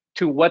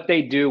to what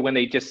they do when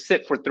they just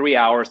sit for 3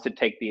 hours to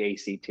take the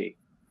ACT.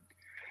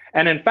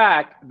 And in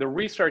fact, the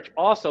research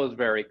also is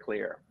very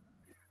clear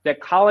that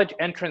college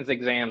entrance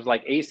exams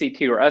like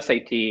ACT or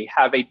SAT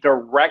have a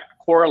direct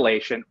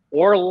correlation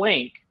or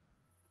link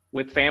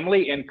with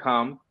family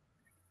income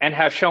and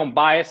have shown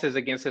biases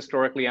against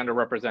historically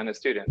underrepresented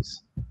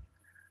students.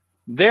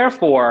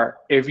 Therefore,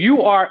 if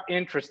you are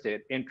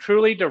interested in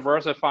truly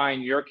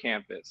diversifying your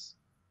campus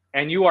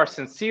and you are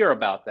sincere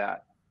about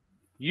that,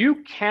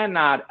 you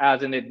cannot,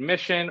 as an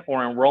admission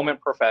or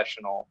enrollment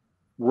professional,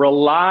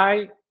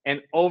 rely and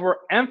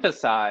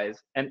overemphasize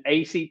an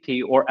ACT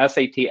or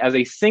SAT as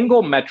a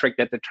single metric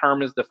that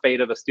determines the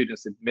fate of a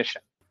student's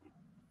admission.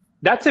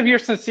 That's if you're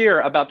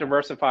sincere about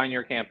diversifying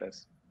your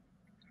campus.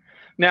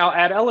 Now,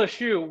 at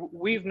LSU,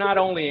 we've not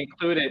only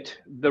included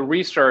the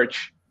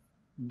research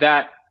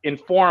that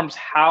informs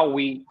how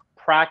we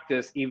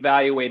practice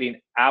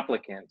evaluating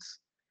applicants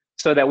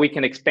so that we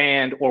can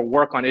expand or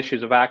work on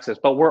issues of access,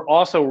 but we're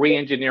also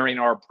re-engineering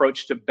our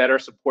approach to better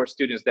support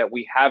students that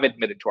we have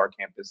admitted to our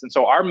campus. And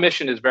so our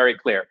mission is very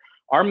clear.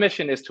 Our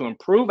mission is to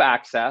improve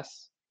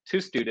access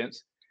to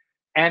students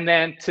and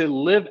then to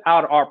live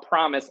out our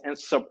promise and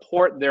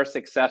support their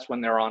success when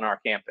they're on our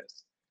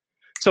campus.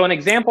 So an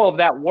example of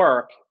that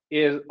work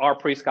is our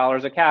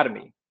Pre-Scholars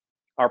Academy.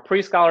 Our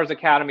Pre-Scholars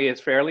Academy is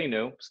fairly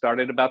new,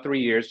 started about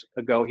 3 years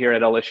ago here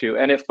at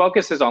LSU, and it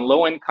focuses on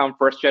low-income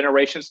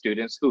first-generation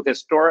students who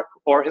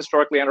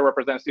historically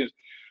underrepresented students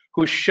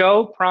who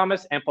show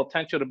promise and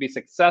potential to be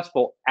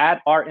successful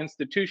at our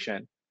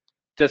institution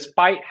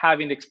despite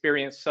having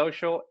experienced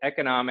social,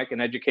 economic,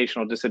 and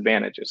educational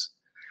disadvantages.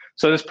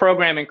 So this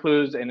program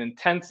includes an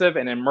intensive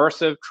and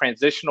immersive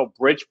transitional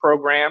bridge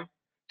program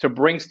to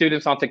bring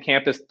students onto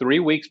campus 3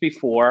 weeks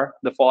before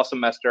the fall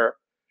semester,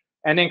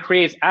 and then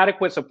creates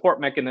adequate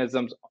support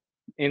mechanisms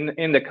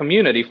in the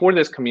community, for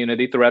this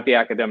community throughout the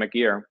academic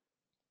year.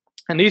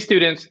 And these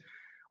students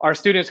are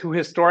students who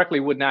historically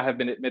would not have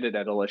been admitted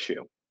at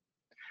LSU.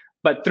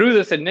 But through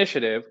this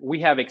initiative, we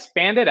have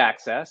expanded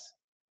access,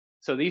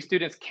 so these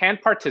students can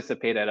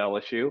participate at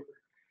LSU.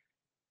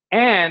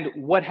 And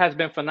what has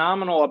been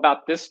phenomenal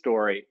about this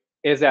story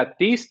is that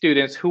these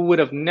students who would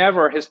have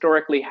never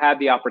historically had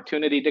the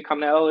opportunity to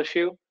come to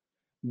LSU,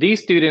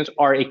 these students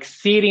are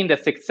exceeding the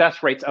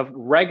success rates of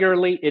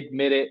regularly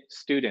admitted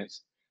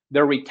students.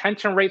 Their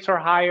retention rates are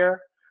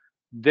higher,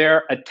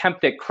 their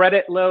attempted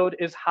credit load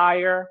is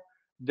higher,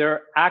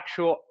 their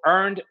actual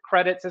earned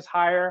credits is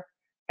higher,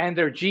 and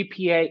their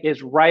GPA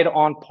is right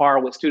on par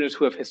with students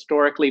who have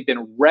historically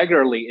been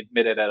regularly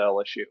admitted at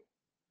LSU.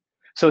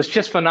 So it's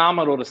just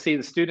phenomenal to see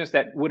the students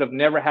that would have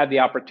never had the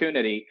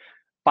opportunity,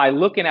 by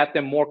looking at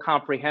them more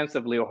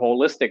comprehensively or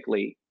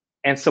holistically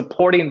and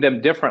supporting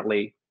them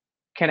differently,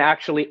 can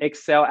actually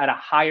excel at a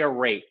higher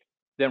rate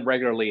than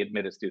regularly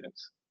admitted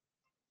students.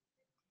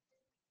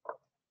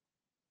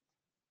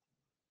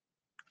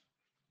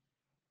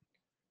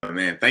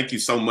 Man, thank you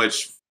so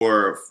much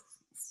for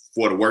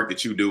the work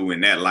that you do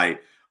in that light.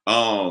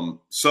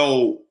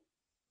 So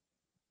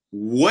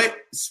what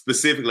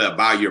specifically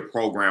about your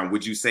program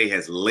would you say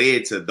has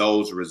led to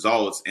those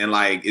results? And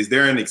like, is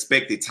there an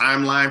expected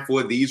timeline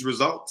for these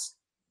results?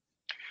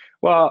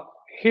 Well,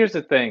 here's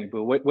the thing,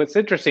 Boo. What's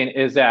interesting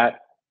is that,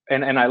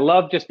 and I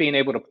love just being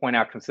able to point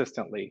out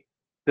consistently,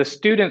 the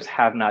students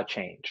have not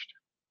changed.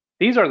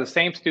 These are the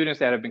same students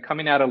that have been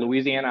coming out of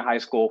Louisiana high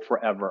school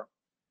forever.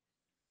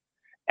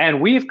 And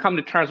we've come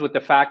to terms with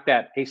the fact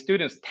that a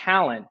student's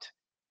talent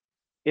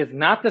is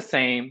not the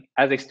same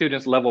as a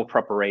student's level of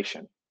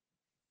preparation.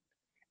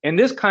 In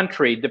this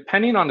country,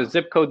 depending on the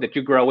zip code that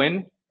you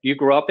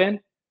grew up in,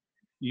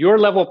 your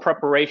level of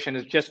preparation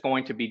is just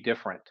going to be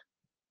different.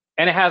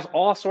 And it has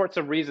all sorts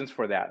of reasons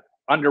for that.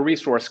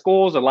 Under-resourced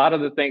schools, a lot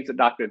of the things that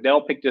Dr.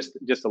 Delpit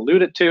just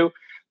alluded to,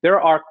 there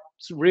are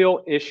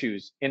real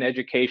issues in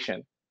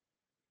education.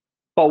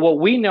 But what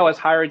we know as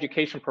higher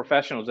education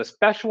professionals,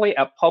 especially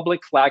at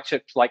public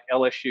flagships like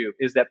LSU,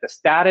 is that the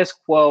status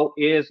quo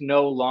is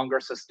no longer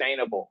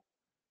sustainable.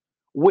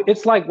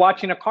 It's like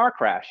watching a car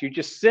crash. You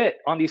just sit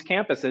on these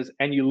campuses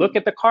and you look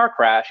at the car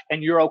crash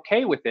and you're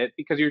okay with it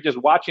because you're just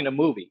watching a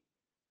movie.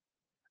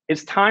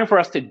 It's time for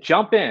us to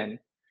jump in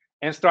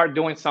and start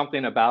doing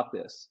something about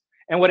this.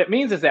 And what it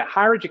means is that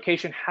higher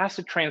education has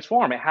to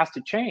transform, it has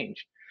to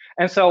change.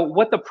 And so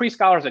what the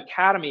Pre-Scholars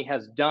Academy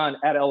has done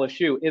at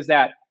LSU is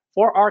that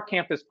for our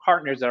campus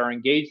partners that are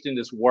engaged in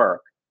this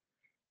work,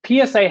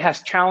 PSA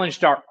has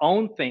challenged our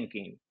own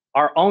thinking,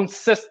 our own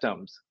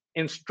systems,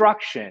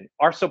 instruction,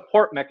 our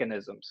support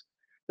mechanisms.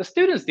 The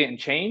students didn't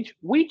change,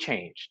 we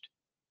changed.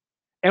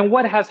 And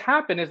what has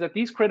happened is that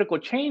these critical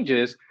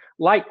changes,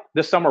 like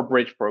the Summer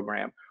Bridge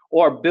program,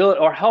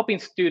 or helping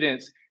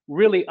students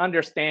really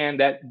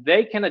understand that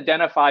they can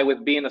identify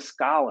with being a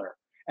scholar,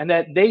 and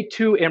that they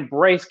too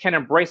can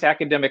embrace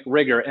academic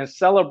rigor and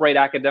celebrate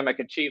academic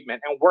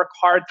achievement and work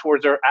hard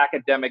towards their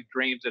academic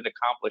dreams and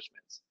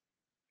accomplishments.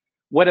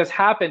 What has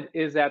happened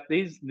is that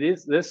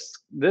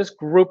this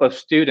group of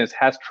students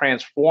has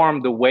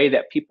transformed the way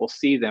that people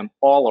see them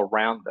all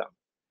around them.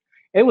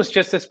 It was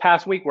just this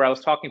past week where I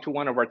was talking to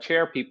one of our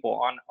chair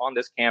people on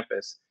this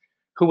campus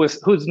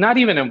who's not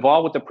even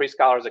involved with the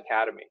Pre-Scholars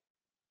Academy,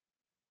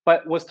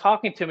 but was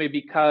talking to me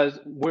because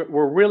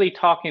we're really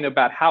talking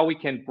about how we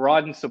can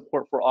broaden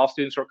support for all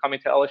students who are coming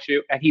to LSU.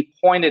 And he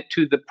pointed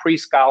to the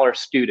pre-scholar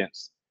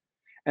students.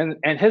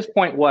 And his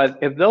point was,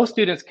 if those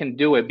students can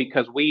do it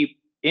because we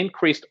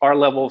increased our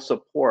level of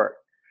support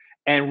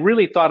and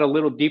really thought a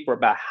little deeper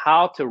about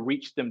how to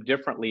reach them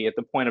differently at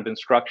the point of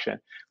instruction,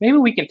 maybe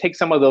we can take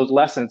some of those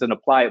lessons and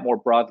apply it more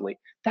broadly.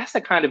 That's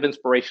the kind of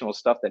inspirational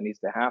stuff that needs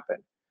to happen.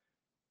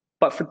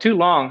 But for too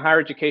long, higher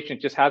education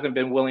just hasn't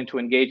been willing to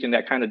engage in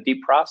that kind of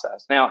deep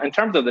process. Now, in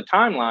terms of the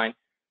timeline,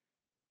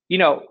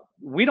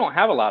 we don't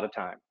have a lot of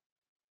time.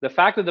 The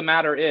fact of the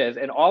matter is,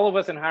 and all of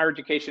us in higher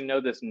education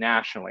know this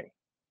nationally,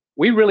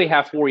 we really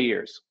have 4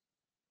 years.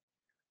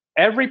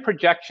 Every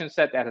projection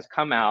set that has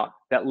come out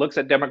that looks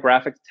at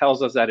demographics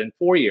tells us that in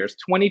 4 years,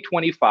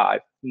 2025,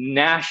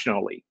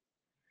 nationally,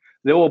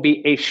 there will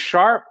be a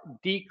sharp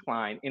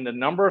decline in the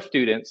number of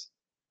students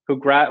who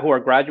are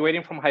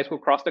graduating from high school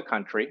across the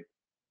country,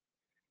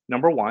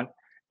 number one.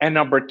 And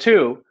number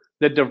two,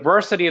 the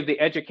diversity of the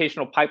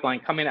educational pipeline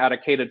coming out of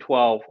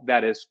K-12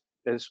 that is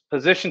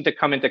positioned to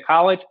come into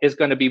college is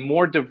going to be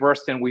more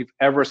diverse than we've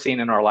ever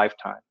seen in our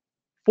lifetime.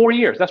 4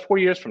 years, that's 4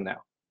 years from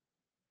now.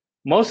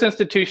 Most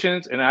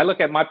institutions, and I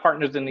look at my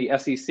partners in the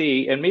SEC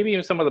and maybe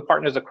even some of the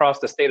partners across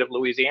the state of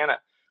Louisiana,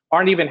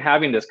 aren't even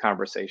having this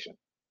conversation.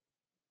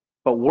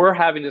 But we're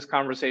having this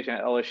conversation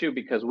at LSU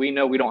because we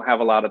know we don't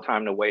have a lot of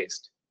time to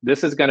waste.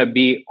 This is going to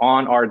be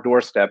on our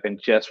doorstep in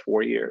just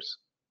 4 years.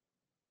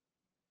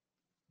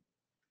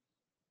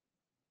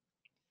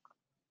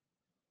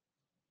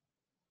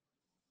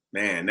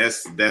 Man,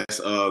 that's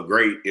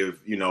great. If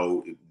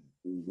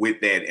with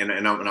that,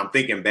 and I'm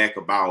thinking back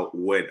about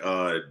what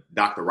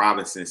Dr.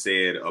 Robinson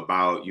said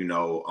about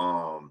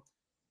the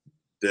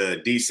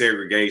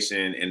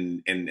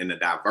desegregation and the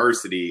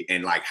diversity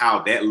and like how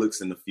that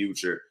looks in the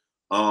future.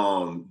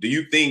 Do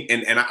you think?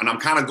 And I'm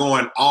kind of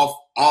going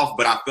off,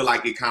 but I feel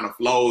like it kind of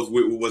flows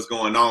with what's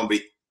going on. But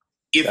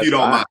if that's you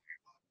don't mind,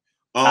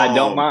 I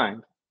don't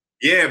mind.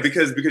 Yeah,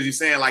 because you're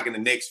saying like in the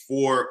next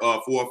 4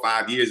 or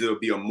 5 years it'll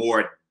be a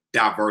more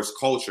diverse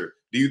culture.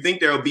 Do you think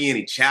there will be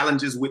any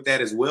challenges with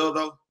that as well,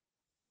 though?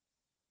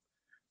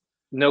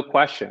 No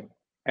question.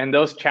 And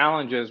those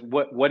challenges,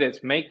 what it's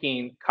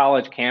making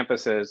college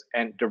campuses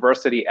and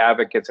diversity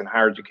advocates in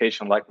higher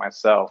education like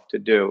myself to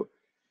do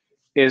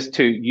is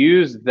to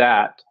use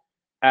that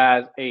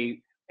as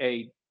a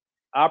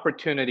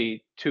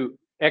opportunity to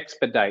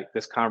expedite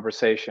this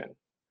conversation.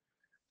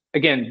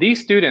 Again,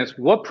 these students,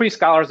 what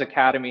Pre-Scholars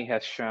Academy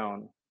has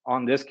shown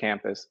on this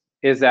campus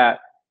is that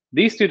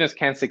these students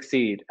can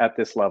succeed at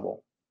this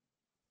level.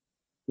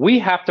 We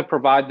have to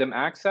provide them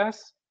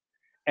access,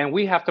 and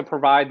we have to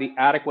provide the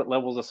adequate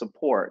levels of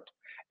support.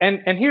 And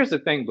here's the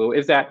thing, Boo,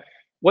 is that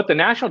what the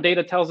national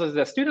data tells us is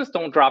that students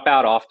don't drop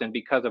out often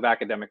because of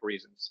academic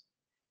reasons.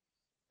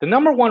 The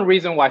number one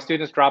reason why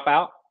students drop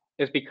out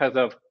is because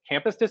of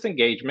campus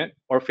disengagement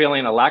or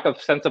feeling a lack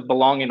of sense of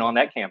belonging on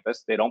that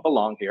campus. They don't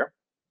belong here.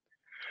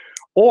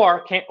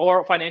 Or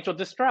financial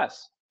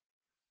distress.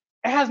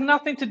 It has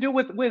nothing to do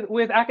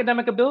with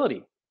academic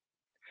ability.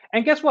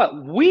 And guess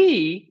what?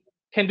 We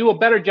can do a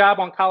better job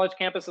on college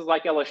campuses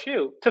like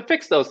LSU to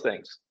fix those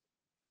things.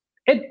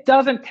 It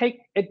doesn't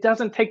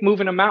take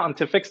moving a mountain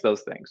to fix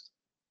those things.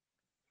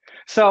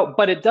 So,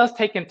 but it does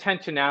take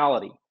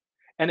intentionality,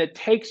 and it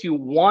takes you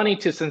wanting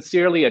to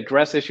sincerely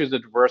address issues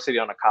of diversity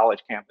on a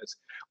college campus.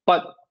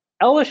 But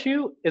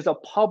LSU is a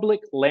public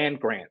land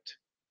grant.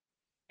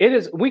 It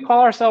is, we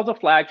call ourselves a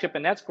flagship,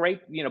 and that's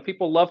great. You know,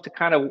 people love to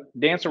kind of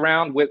dance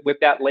around with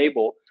that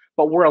label,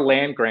 but we're a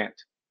land grant.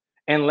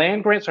 And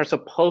land grants are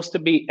supposed to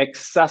be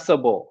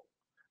accessible.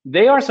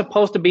 They are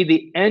supposed to be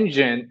the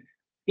engine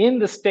in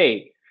the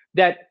state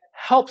that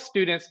helps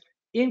students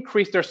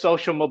increase their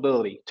social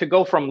mobility, to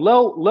go from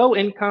low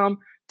income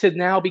to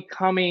now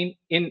becoming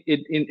in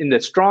the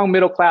strong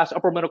middle class,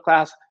 upper middle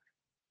class,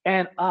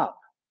 and up.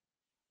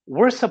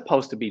 We're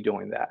supposed to be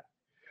doing that.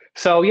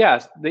 So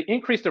yes, the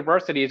increased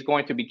diversity is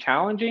going to be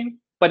challenging,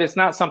 but it's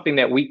not something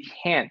that we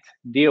can't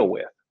deal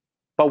with.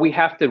 But we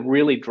have to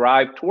really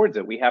drive towards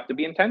it. We have to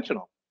be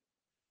intentional.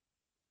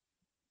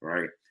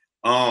 Right.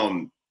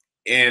 And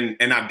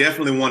I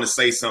definitely want to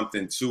say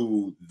something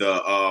to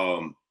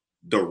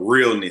the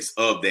realness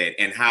of that,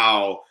 and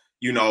how,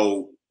 you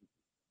know,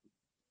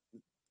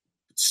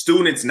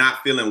 students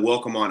not feeling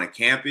welcome on a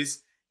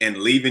campus and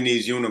leaving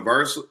these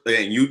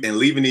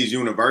leaving these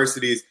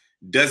universities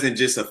doesn't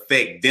just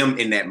affect them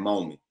in that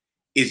moment.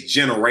 It's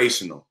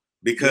generational,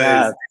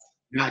 because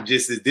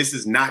this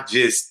is not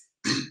just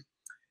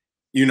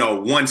you know,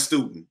 one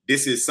student.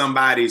 This is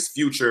somebody's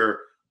future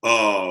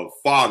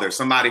father,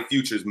 somebody's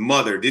future's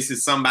mother. This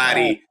is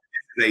somebody,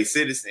 this is a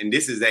citizen.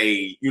 This is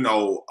a, you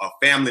know, a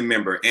family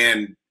member.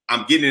 And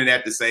I'm getting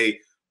that to say,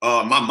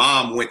 my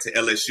mom went to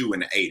LSU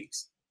in the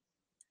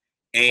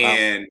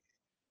 80s.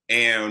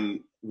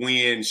 And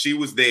when she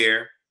was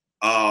there,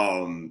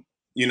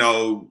 you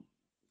know,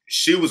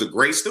 she was a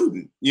great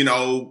student. You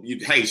know,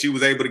 hey, she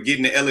was able to get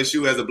into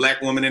LSU as a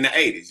Black woman in the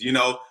 80s, you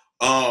know.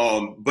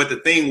 But the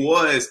thing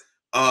was,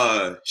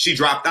 she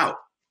dropped out.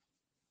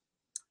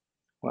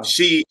 Wow.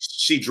 She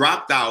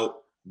dropped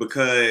out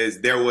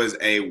because there was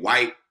a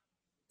white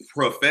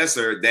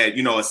professor that,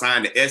 you know,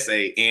 assigned the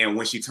essay. And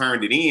when she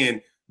turned it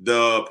in,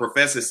 the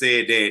professor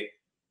said that,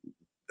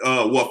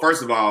 well,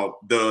 first of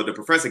all, the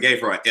professor gave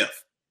her an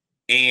F.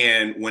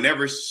 And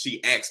whenever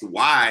she asked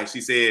why,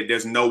 she said,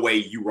 "There's no way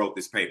you wrote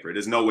this paper.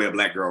 There's no way a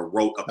Black girl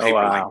wrote a paper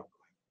like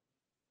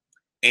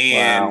that."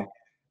 And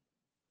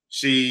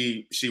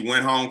she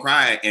went home,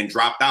 cried, and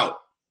dropped out.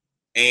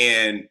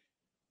 And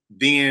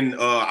then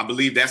I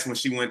believe that's when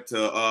she went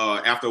to,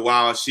 after a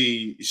while,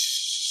 she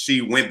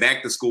went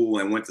back to school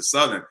and went to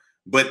Southern.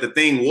 But the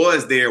thing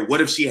was there,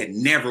 what if she had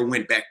never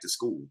went back to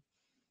school?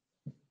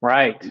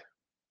 Right.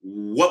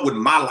 What would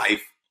my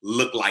life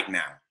look like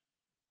now?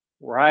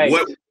 Right.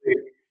 What,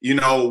 you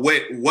know,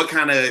 what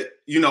kind of,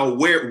 you know,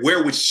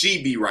 where would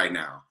she be right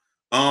now?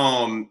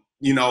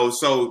 You know,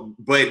 so,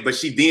 but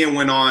she then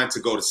went on to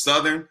go to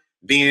Southern.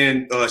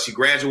 Then she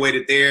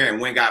graduated there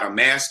and went got a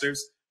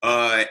master's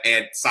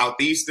at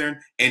Southeastern,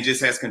 and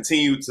just has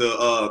continued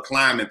to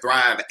climb and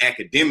thrive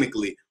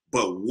academically.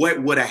 But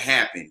what would have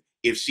happened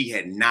if she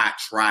had not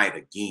tried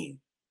again?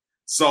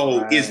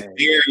 So It's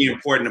very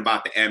important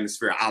about the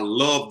atmosphere. I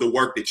love the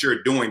work that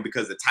you're doing,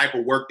 because the type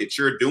of work that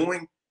you're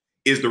doing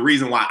is the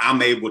reason why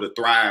I'm able to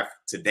thrive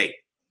today.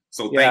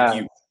 So thank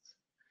you.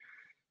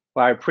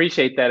 Well, I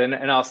appreciate that.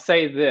 And I'll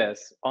say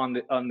this on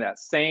that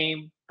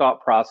same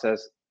thought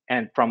process,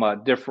 and from a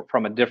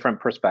different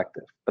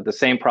perspective, but the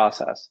same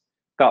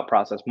thought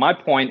process. My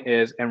point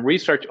is, and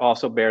research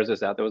also bears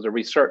this out. There was a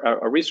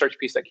research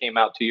piece that came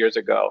out 2 years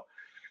ago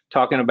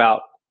talking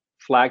about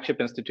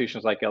flagship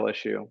institutions like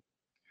LSU,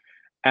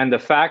 and the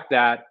fact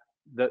that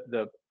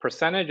the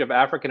percentage of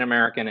African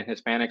American and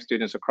Hispanic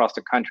students across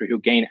the country who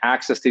gain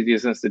access to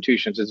these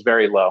institutions is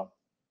very low,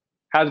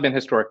 has been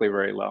historically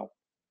very low.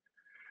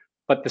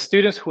 But the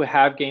students who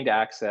have gained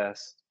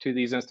access to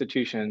these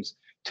institutions,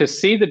 to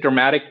see the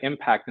dramatic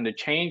impact and the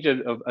change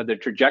of the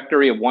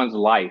trajectory of one's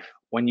life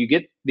when you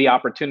get the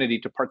opportunity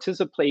to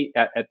participate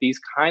at these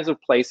kinds of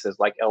places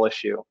like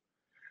LSU,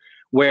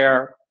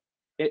 where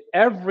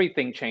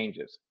everything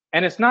changes.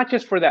 And it's not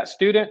just for that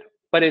student,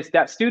 but it's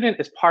that student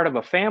is part of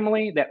a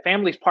family, that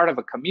family is part of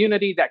a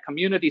community, that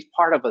community is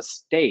part of a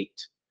state.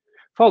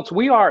 Folks,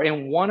 we are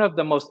in one of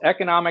the most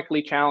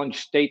economically challenged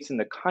states in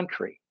the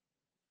country.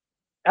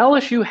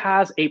 LSU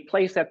has a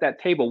place at that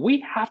table.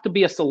 We have to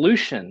be a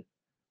solution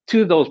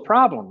to those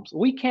problems.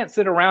 We can't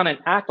sit around and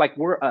act like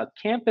we're a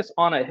campus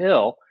on a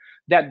hill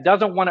that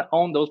doesn't want to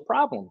own those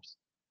problems.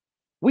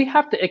 We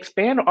have to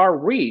expand our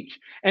reach.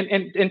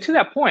 And to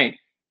that point,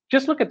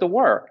 just look at the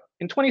work.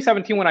 In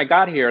 2017, when I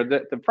got here,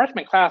 the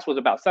freshman class was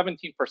about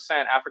 17%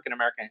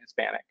 African-American,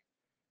 Hispanic,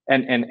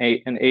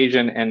 and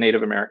Asian and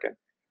Native American.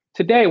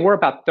 Today, we're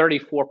about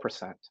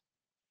 34%.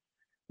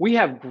 We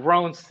have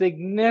grown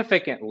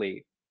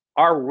significantly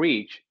our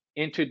reach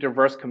into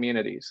diverse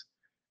communities.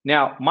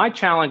 Now, my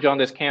challenge on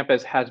this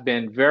campus has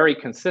been very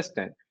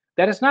consistent,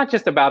 that it's not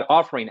just about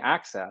offering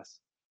access.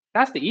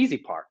 That's the easy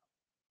part.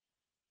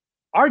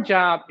 Our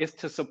job is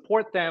to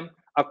support them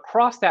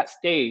across that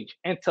stage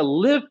and to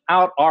live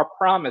out our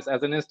promise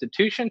as an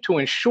institution to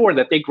ensure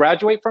that they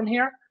graduate from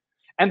here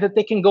and that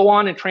they can go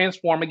on and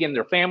transform again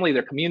their family,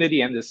 their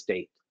community, and the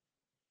state.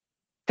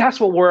 That's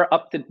what we're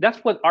up to. That's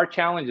what our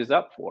challenge is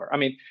up for. I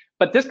mean,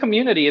 but this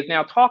community is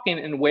now talking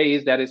in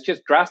ways that is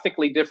just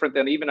drastically different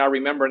than even I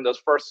remember in those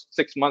first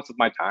 6 months of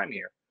my time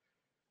here.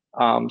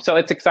 So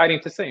it's exciting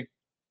to see.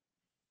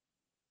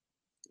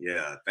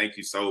 Yeah, thank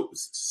you so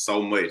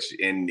much.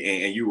 And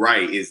you're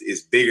right.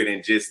 It's bigger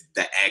than just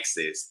the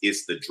access.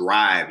 It's the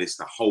drive. It's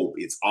the hope.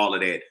 It's all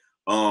of that.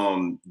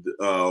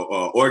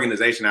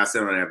 Organization I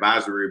sit on an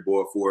advisory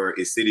board for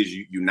is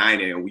Cities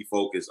United, and we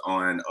focus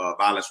on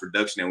violence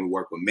reduction, and we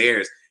work with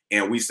mayors.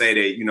 And we say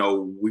that, you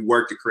know, we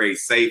work to create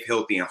safe,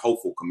 healthy, and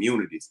hopeful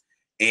communities.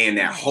 And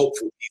that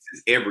hopeful piece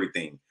is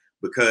everything,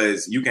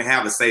 because you can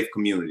have a safe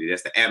community.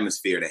 That's the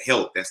atmosphere, the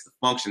health, that's the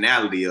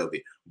functionality of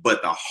it.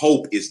 But the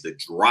hope is the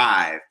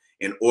drive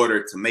in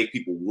order to make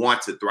people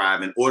want to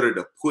thrive, in order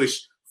to push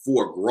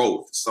for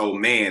growth. So,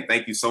 man,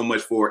 thank you so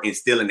much for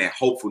instilling that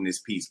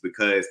hopefulness piece,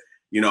 because,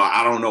 you know,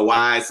 I don't know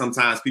why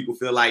sometimes people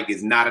feel like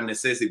it's not a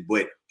necessity,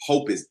 but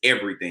hope is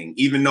everything,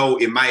 even though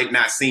it might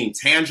not seem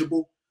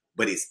tangible,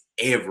 but it's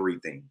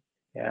everything.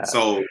 Yeah.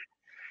 So,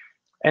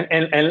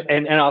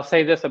 and I'll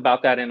say this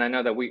about that, and I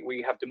know that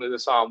we have to move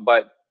this on,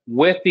 but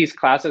with these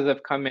classes that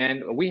have come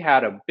in, we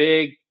had a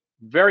big,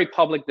 very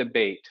public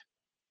debate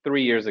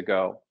 3 years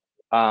ago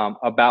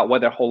about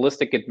whether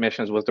holistic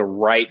admissions was the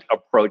right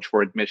approach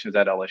for admissions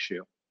at LSU.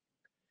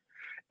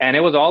 And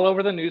it was all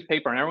over the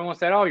newspaper, and everyone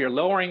said, oh, you're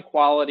lowering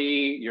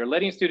quality, you're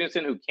letting students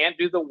in who can't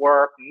do the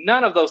work.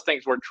 None of those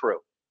things were true.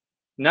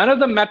 None of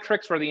the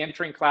metrics for the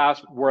entering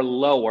class were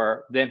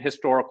lower than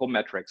historical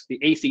metrics. The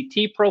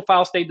ACT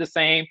profile stayed the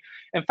same.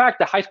 In fact,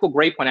 the high school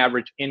grade point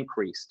average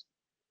increased.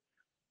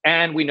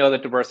 And we know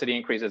that diversity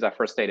increased, as I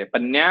first stated.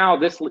 But now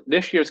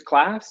this year's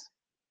class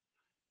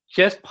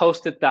just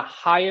posted the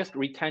highest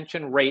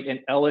retention rate in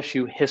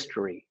LSU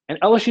history.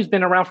 And LSU's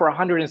been around for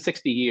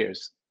 160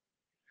 years.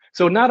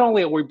 So not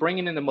only are we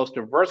bringing in the most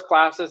diverse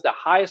classes, the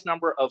highest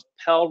number of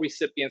Pell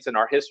recipients in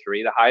our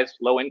history, the highest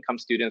low-income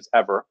students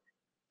ever.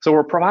 So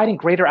we're providing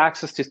greater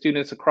access to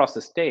students across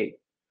the state,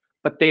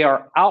 but they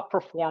are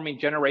outperforming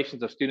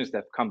generations of students that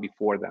have come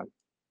before them.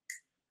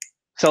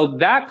 So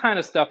that kind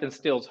of stuff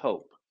instills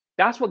hope.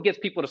 That's what gets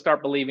people to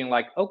start believing,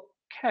 like,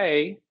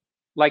 okay,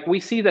 like we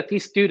see that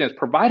these students,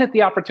 provided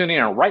the opportunity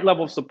and a right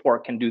level of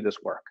support, can do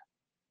this work.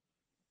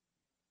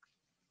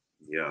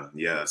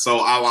 Yeah. So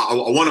I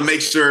want to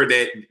make sure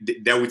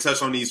that we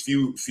touch on these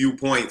few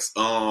points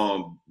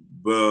before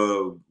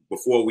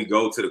we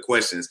go to the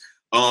questions.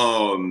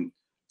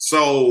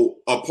 So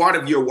a part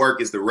of your work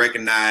is to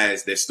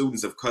recognize that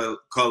students of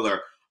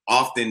color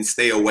often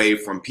stay away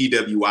from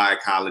PWI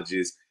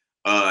colleges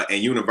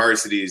and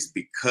universities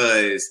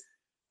because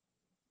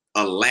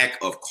a lack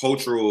of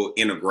cultural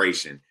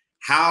integration.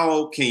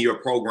 How can your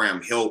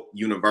program help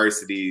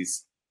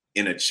universities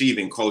in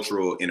achieving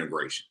cultural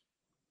integration?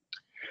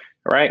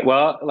 Right.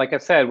 Well, like I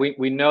said,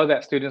 we know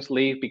that students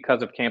leave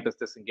because of campus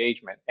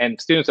disengagement, and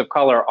students of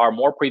color are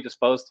more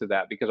predisposed to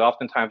that because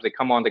oftentimes they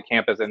come onto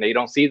campus and they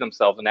don't see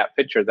themselves in that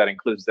picture that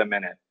includes them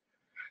in it.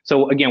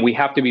 So again, we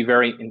have to be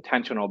very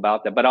intentional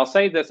about that. But I'll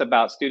say this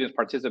about students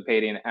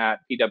participating at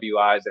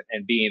PWIs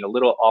and being a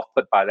little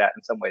off-put by that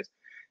in some ways.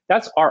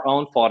 That's our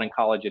own fault in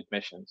college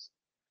admissions.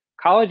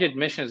 College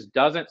admissions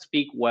doesn't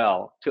speak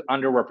well to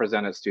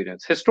underrepresented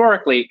students.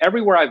 Historically,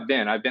 everywhere I've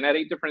been at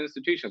 8 different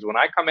institutions. When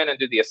I come in and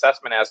do the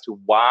assessment as to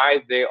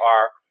why they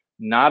are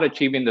not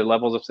achieving the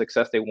levels of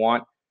success they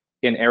want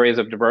in areas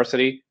of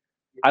diversity,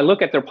 I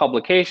look at their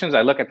publications,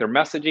 I look at their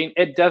messaging.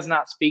 It does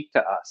not speak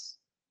to us.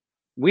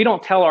 We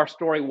don't tell our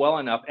story well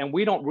enough, and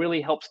we don't really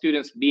help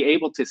students be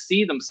able to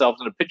see themselves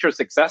in a picture of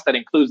success that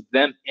includes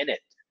them in it.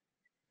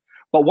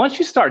 But once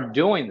you start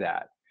doing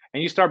that,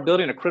 and you start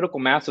building a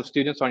critical mass of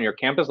students on your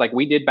campus like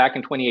we did back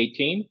in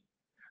 2018,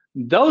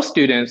 those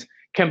students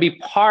can be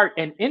part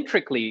and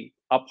intricately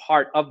a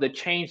part of the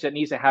change that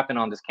needs to happen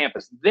on this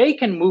campus. They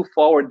can move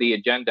forward the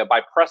agenda by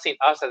pressing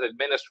us as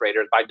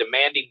administrators, by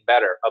demanding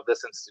better of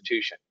this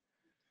institution.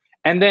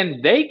 And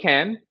then they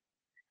can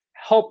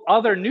help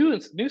other new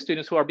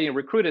students who are being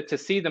recruited to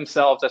see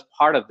themselves as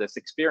part of this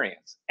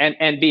experience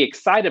and be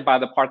excited by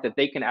the part that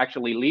they can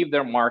actually leave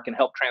their mark and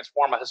help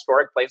transform a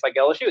historic place like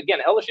LSU. Again,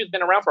 LSU's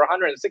been around for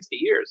 160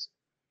 years,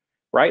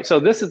 right? So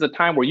this is a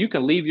time where you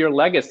can leave your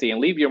legacy and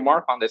leave your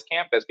mark on this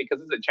campus because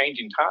it's a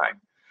changing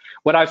time.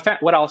 What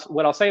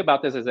I'll say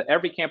about this is that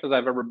every campus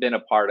I've ever been a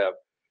part of,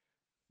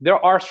 there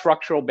are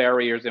structural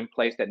barriers in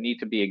place that need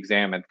to be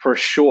examined for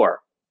sure.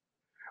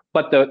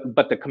 But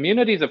the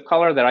communities of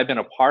color that I've been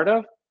a part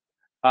of,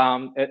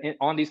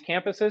 on these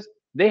campuses,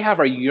 they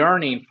have a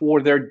yearning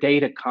for their day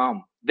to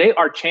come. They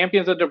are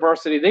champions of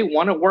diversity. They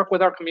want to work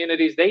with our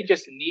communities. They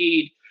just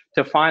need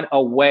to find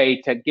a way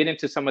to get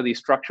into some of these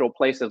structural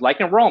places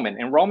like enrollment.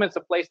 Enrollment is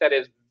a place that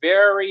is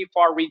very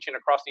far reaching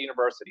across the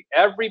university.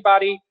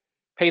 Everybody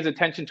pays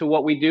attention to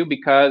what we do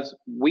because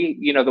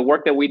the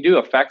work that we do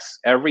affects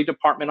every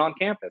department on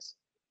campus.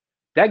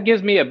 That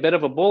gives me a bit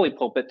of a bully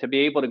pulpit to be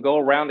able to go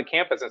around the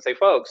campus and say,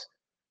 folks,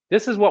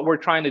 this is what we're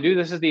trying to do.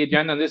 This is the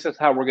agenda. And this is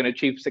how we're going to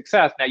achieve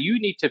success. Now you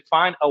need to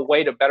find a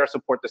way to better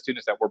support the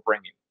students that we're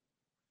bringing.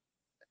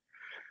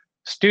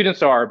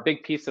 Students are a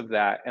big piece of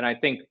that. And I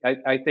think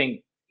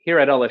here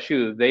at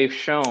LSU, they've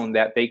shown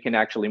that they can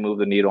actually move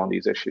the needle on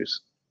these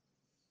issues.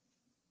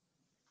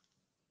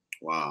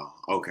 Wow.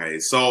 Okay.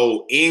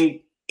 So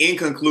in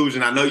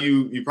conclusion, I know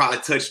you probably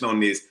touched on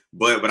this,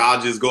 but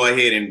I'll just go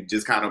ahead and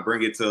just kind of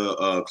bring it to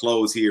a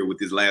close here with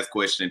this last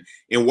question.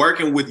 In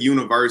working with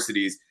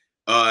universities,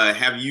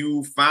 have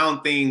you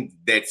found things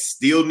that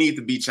still need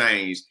to be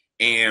changed,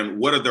 and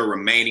what are the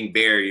remaining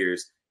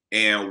barriers,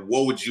 and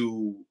what would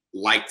you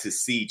like to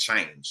see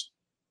changed?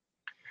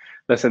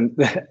 Listen,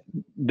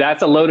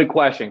 that's a loaded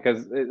question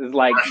because it's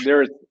like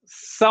there's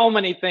so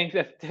many things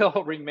that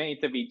still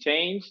remain to be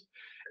changed,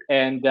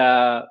 and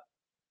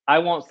I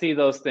won't see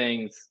those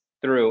things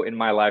through in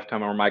my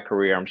lifetime or my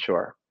career, I'm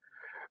sure.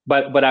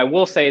 But I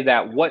will say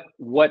that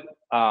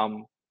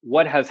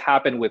what has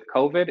happened with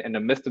COVID in the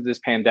midst of this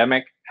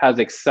pandemic has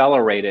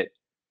accelerated.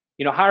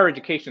 Higher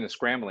education is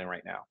scrambling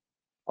right now.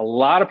 A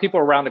lot of people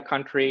around the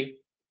country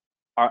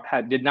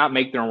did not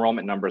make their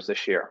enrollment numbers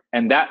this year.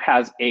 And that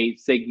has a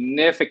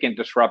significant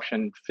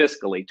disruption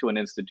fiscally to an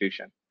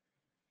institution.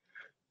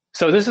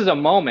 So this is a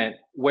moment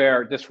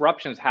where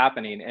disruption is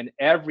happening and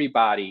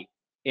everybody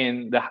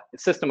in the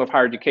system of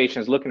higher education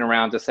is looking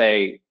around to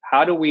say,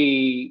 how do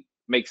we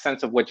make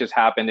sense of what just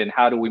happened and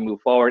how do we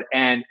move forward?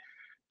 And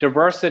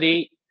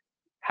diversity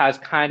has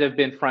kind of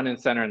been front and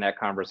center in that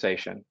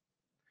conversation.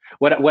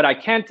 What I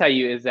can tell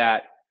you is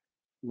that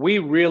we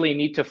really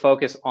need to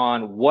focus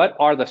on what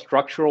are the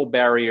structural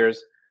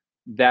barriers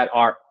that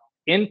are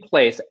in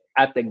place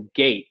at the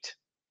gate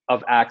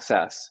of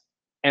access.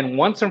 And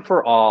once and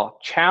for all,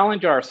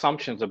 challenge our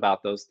assumptions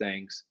about those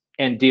things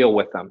and deal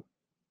with them.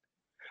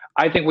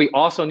 I think we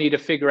also need to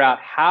figure out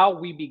how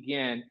we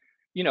begin.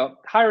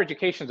 Higher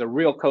education is a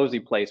real cozy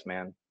place,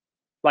 man.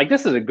 Like,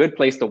 this is a good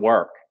place to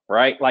work,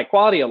 right? Like,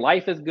 quality of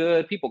life is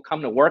good. People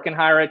come to work in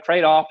higher ed,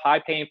 trade off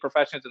high-paying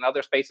professions in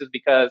other spaces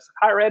because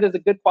higher ed is a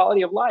good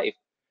quality of life.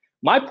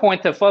 My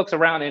point to folks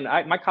around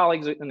my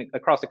colleagues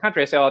across the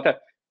country, I say all the time,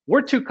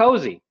 we're too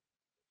cozy.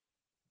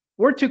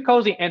 We're too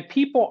cozy, and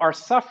people are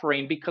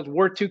suffering because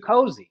we're too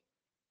cozy.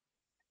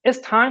 It's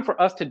time for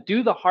us to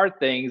do the hard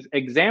things,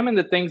 examine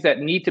the things that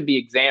need to be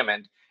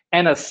examined,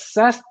 and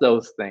assess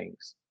those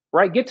things,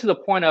 right? Get to the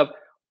point of,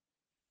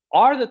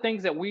 are the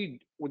things that we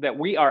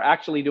are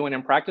actually doing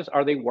in practice,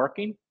 are they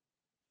working?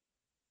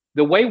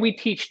 The way we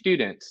teach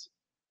students,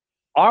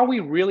 are we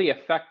really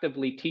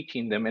effectively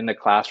teaching them in the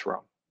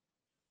classroom?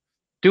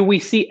 Do we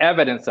see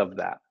evidence of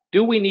that?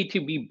 Do we need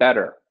to be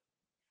better?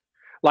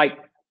 Like,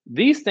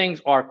 these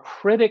things are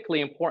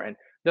critically important.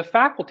 The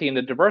faculty and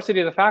the diversity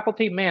of the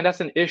faculty, man,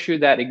 that's an issue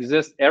that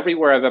exists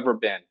everywhere I've ever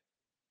been.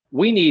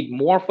 We need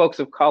more folks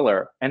of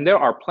color, and there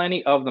are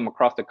plenty of them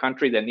across the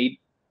country that need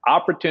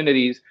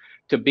opportunities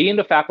to be in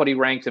the faculty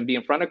ranks and be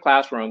in front of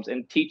classrooms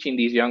and teaching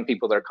these young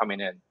people that are coming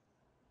in.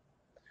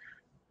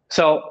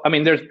 So, I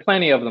mean, there's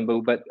plenty of them,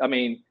 Boo, but I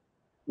mean,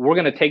 we're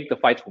gonna take the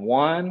fights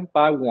one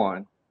by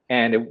one.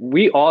 And if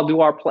we all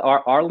do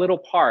our little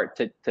part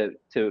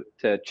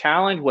to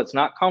challenge what's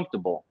not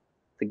comfortable,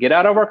 to get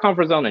out of our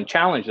comfort zone and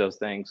challenge those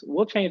things,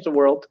 we'll change the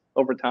world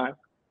over time.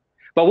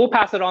 But we'll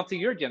pass it on to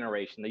your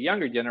generation, the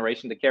younger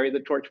generation, to carry the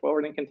torch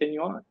forward and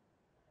continue on.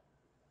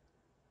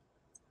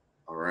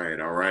 All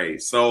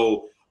right.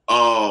 So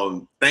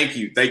thank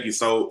you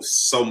so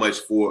much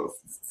for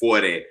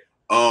that.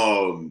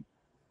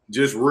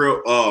 Just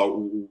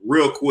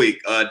real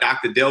quick,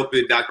 Dr.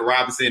 Delpit, Dr.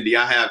 Robinson, do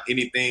y'all have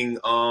anything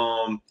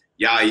y'all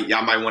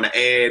might want to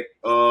add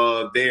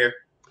there?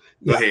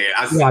 Go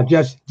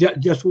ahead.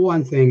 Just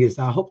one thing is,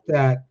 I hope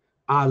that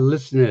our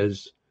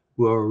listeners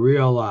will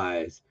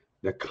realize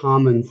the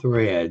common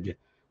thread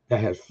that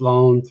has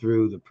flown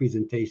through the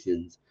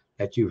presentations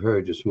that you've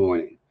heard this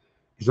morning.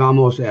 It's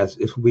almost as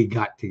if we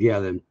got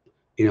together,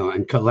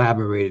 and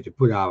collaborated to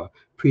put our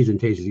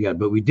presentations together,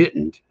 but we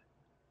didn't.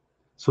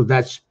 So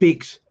that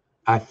speaks,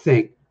 I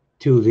think,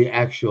 to the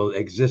actual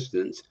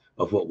existence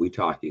of what we're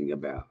talking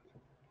about.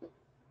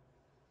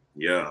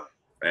 Yeah.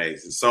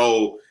 Thanks.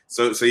 So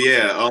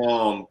yeah.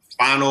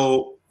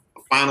 Final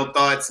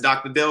thoughts,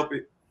 Dr.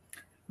 Delpit.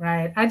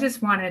 Right. I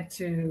just wanted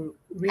to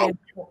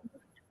reinforce.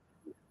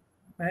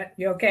 What?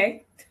 You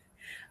okay?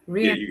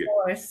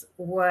 Reinforce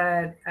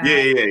what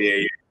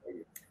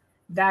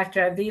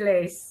Dr.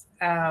 Aviles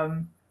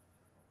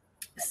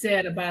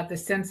said about the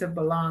sense of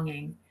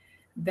belonging.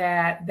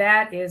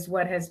 That is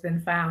what has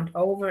been found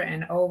over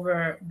and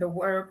over. The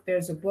work,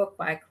 there's a book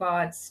by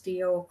Claude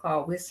Steele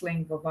called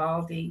Whistling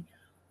Vivaldi,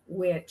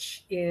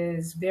 which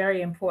is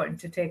very important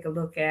to take a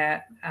look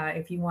at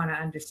if you want to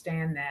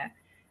understand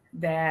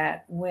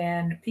that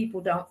when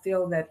people don't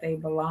feel that they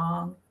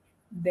belong,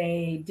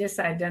 they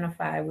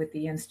disidentify with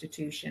the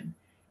institution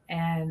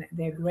and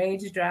their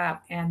grades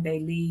drop and they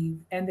leave,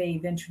 and they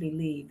eventually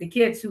leave. The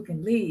kids who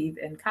can leave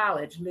in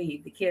college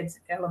leave. The kids,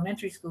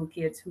 elementary school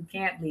kids who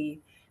can't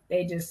leave,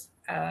 they just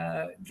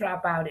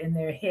drop out in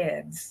their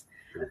heads.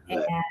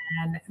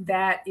 And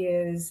that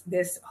is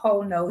this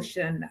whole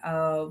notion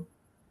of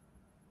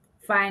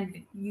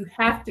you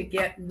have to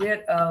get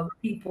rid of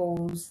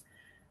people's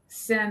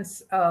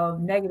sense of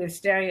negative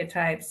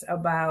stereotypes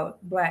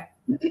about Black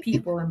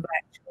people and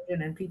Black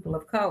children and people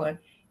of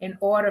color in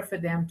order for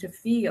them to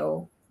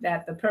feel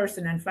that the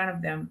person in front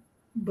of them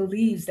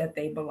believes that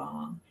they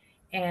belong.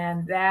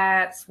 And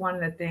that's one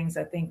of the things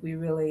I think we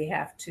really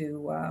have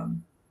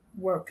to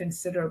work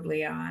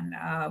considerably on,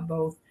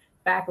 both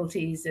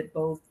faculties at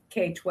both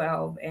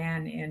K-12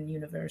 and in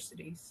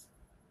universities.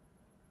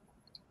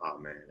 Oh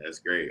man, that's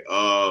great.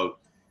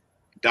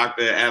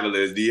 Dr.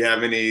 Aviles, do you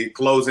have any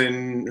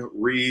closing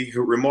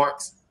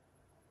remarks?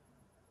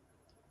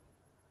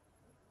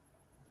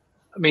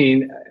 I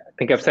mean, I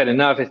think I've said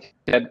enough. It's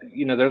that,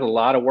 you know, there's a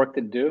lot of work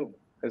to do.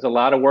 There's a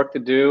lot of work to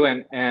do,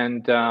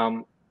 and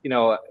you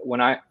know, when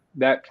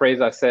that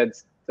phrase I said,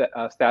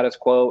 status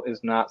quo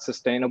is not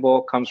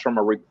sustainable, comes from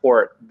a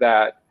report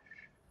that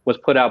was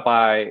put out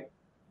by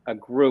a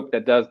group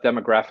that does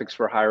demographics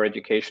for higher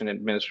education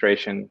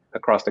administration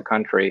across the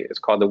country. It's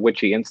called the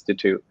Witchy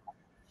Institute.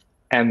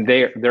 And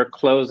their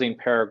closing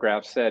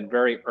paragraph said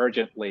very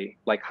urgently,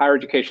 like, higher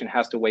education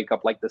has to wake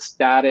up, like the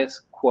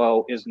status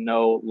quo is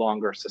no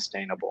longer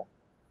sustainable.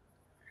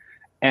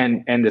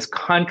 And this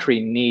country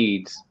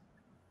needs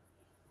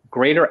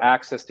greater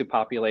access to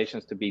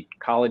populations to be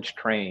college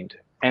trained.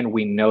 And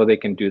we know they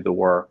can do the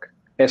work.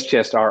 It's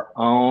just our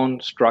own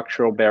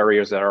structural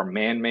barriers that are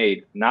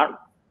man-made,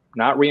 not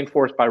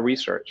reinforced by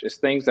research. It's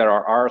things that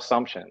are our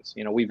assumptions.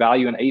 You know, we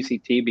value an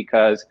ACT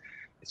because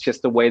it's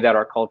just the way that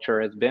our culture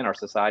has been. Our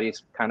society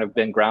has kind of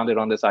been grounded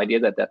on this idea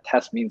that that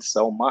test means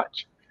so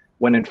much,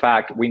 when in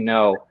fact, we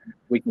know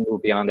we can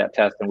move beyond that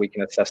test and we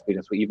can assess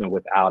students even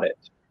without it.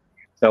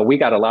 So we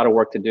got a lot of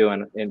work to do.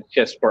 And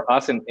just for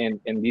us in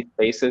these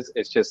spaces,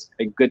 it's just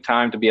a good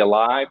time to be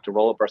alive, to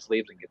roll up our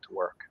sleeves and get to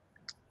work.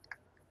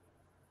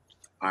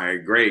 All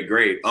right,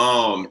 great.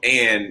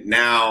 And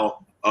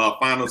now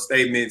final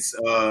statements,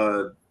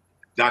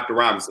 Dr.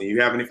 Robinson, you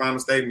have any final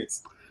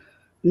statements?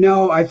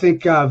 No, I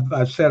think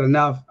I've said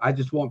enough. I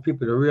just want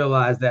people to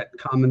realize that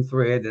common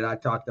thread that I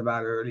talked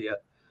about earlier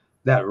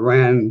that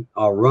runs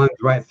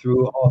right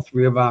through all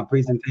three of our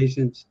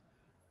presentations,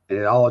 and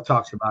it all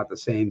talks about the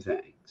same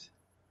things.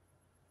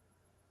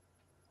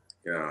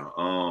 Yeah.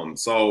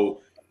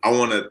 So I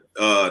want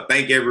to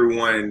thank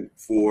everyone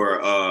for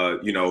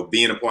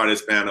being a part of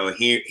this panel,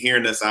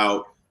 hearing us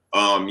out,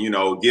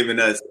 giving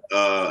us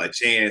a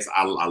chance.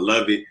 I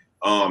love it.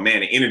 Man,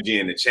 the energy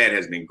in the chat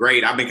has been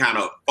great. I've been kind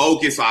of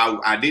focused,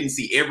 so I didn't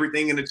see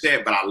everything in the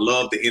chat, but I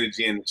love the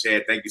energy in the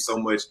chat. Thank you so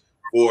much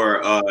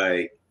for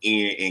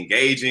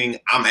engaging.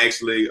 I'm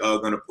actually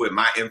going to put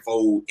my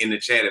info in the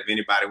chat if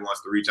anybody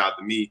wants to reach out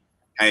to me.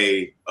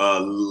 Hey,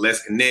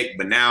 let's connect.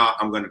 But now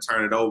I'm going to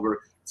turn it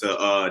over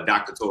to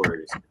Dr.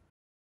 Torres.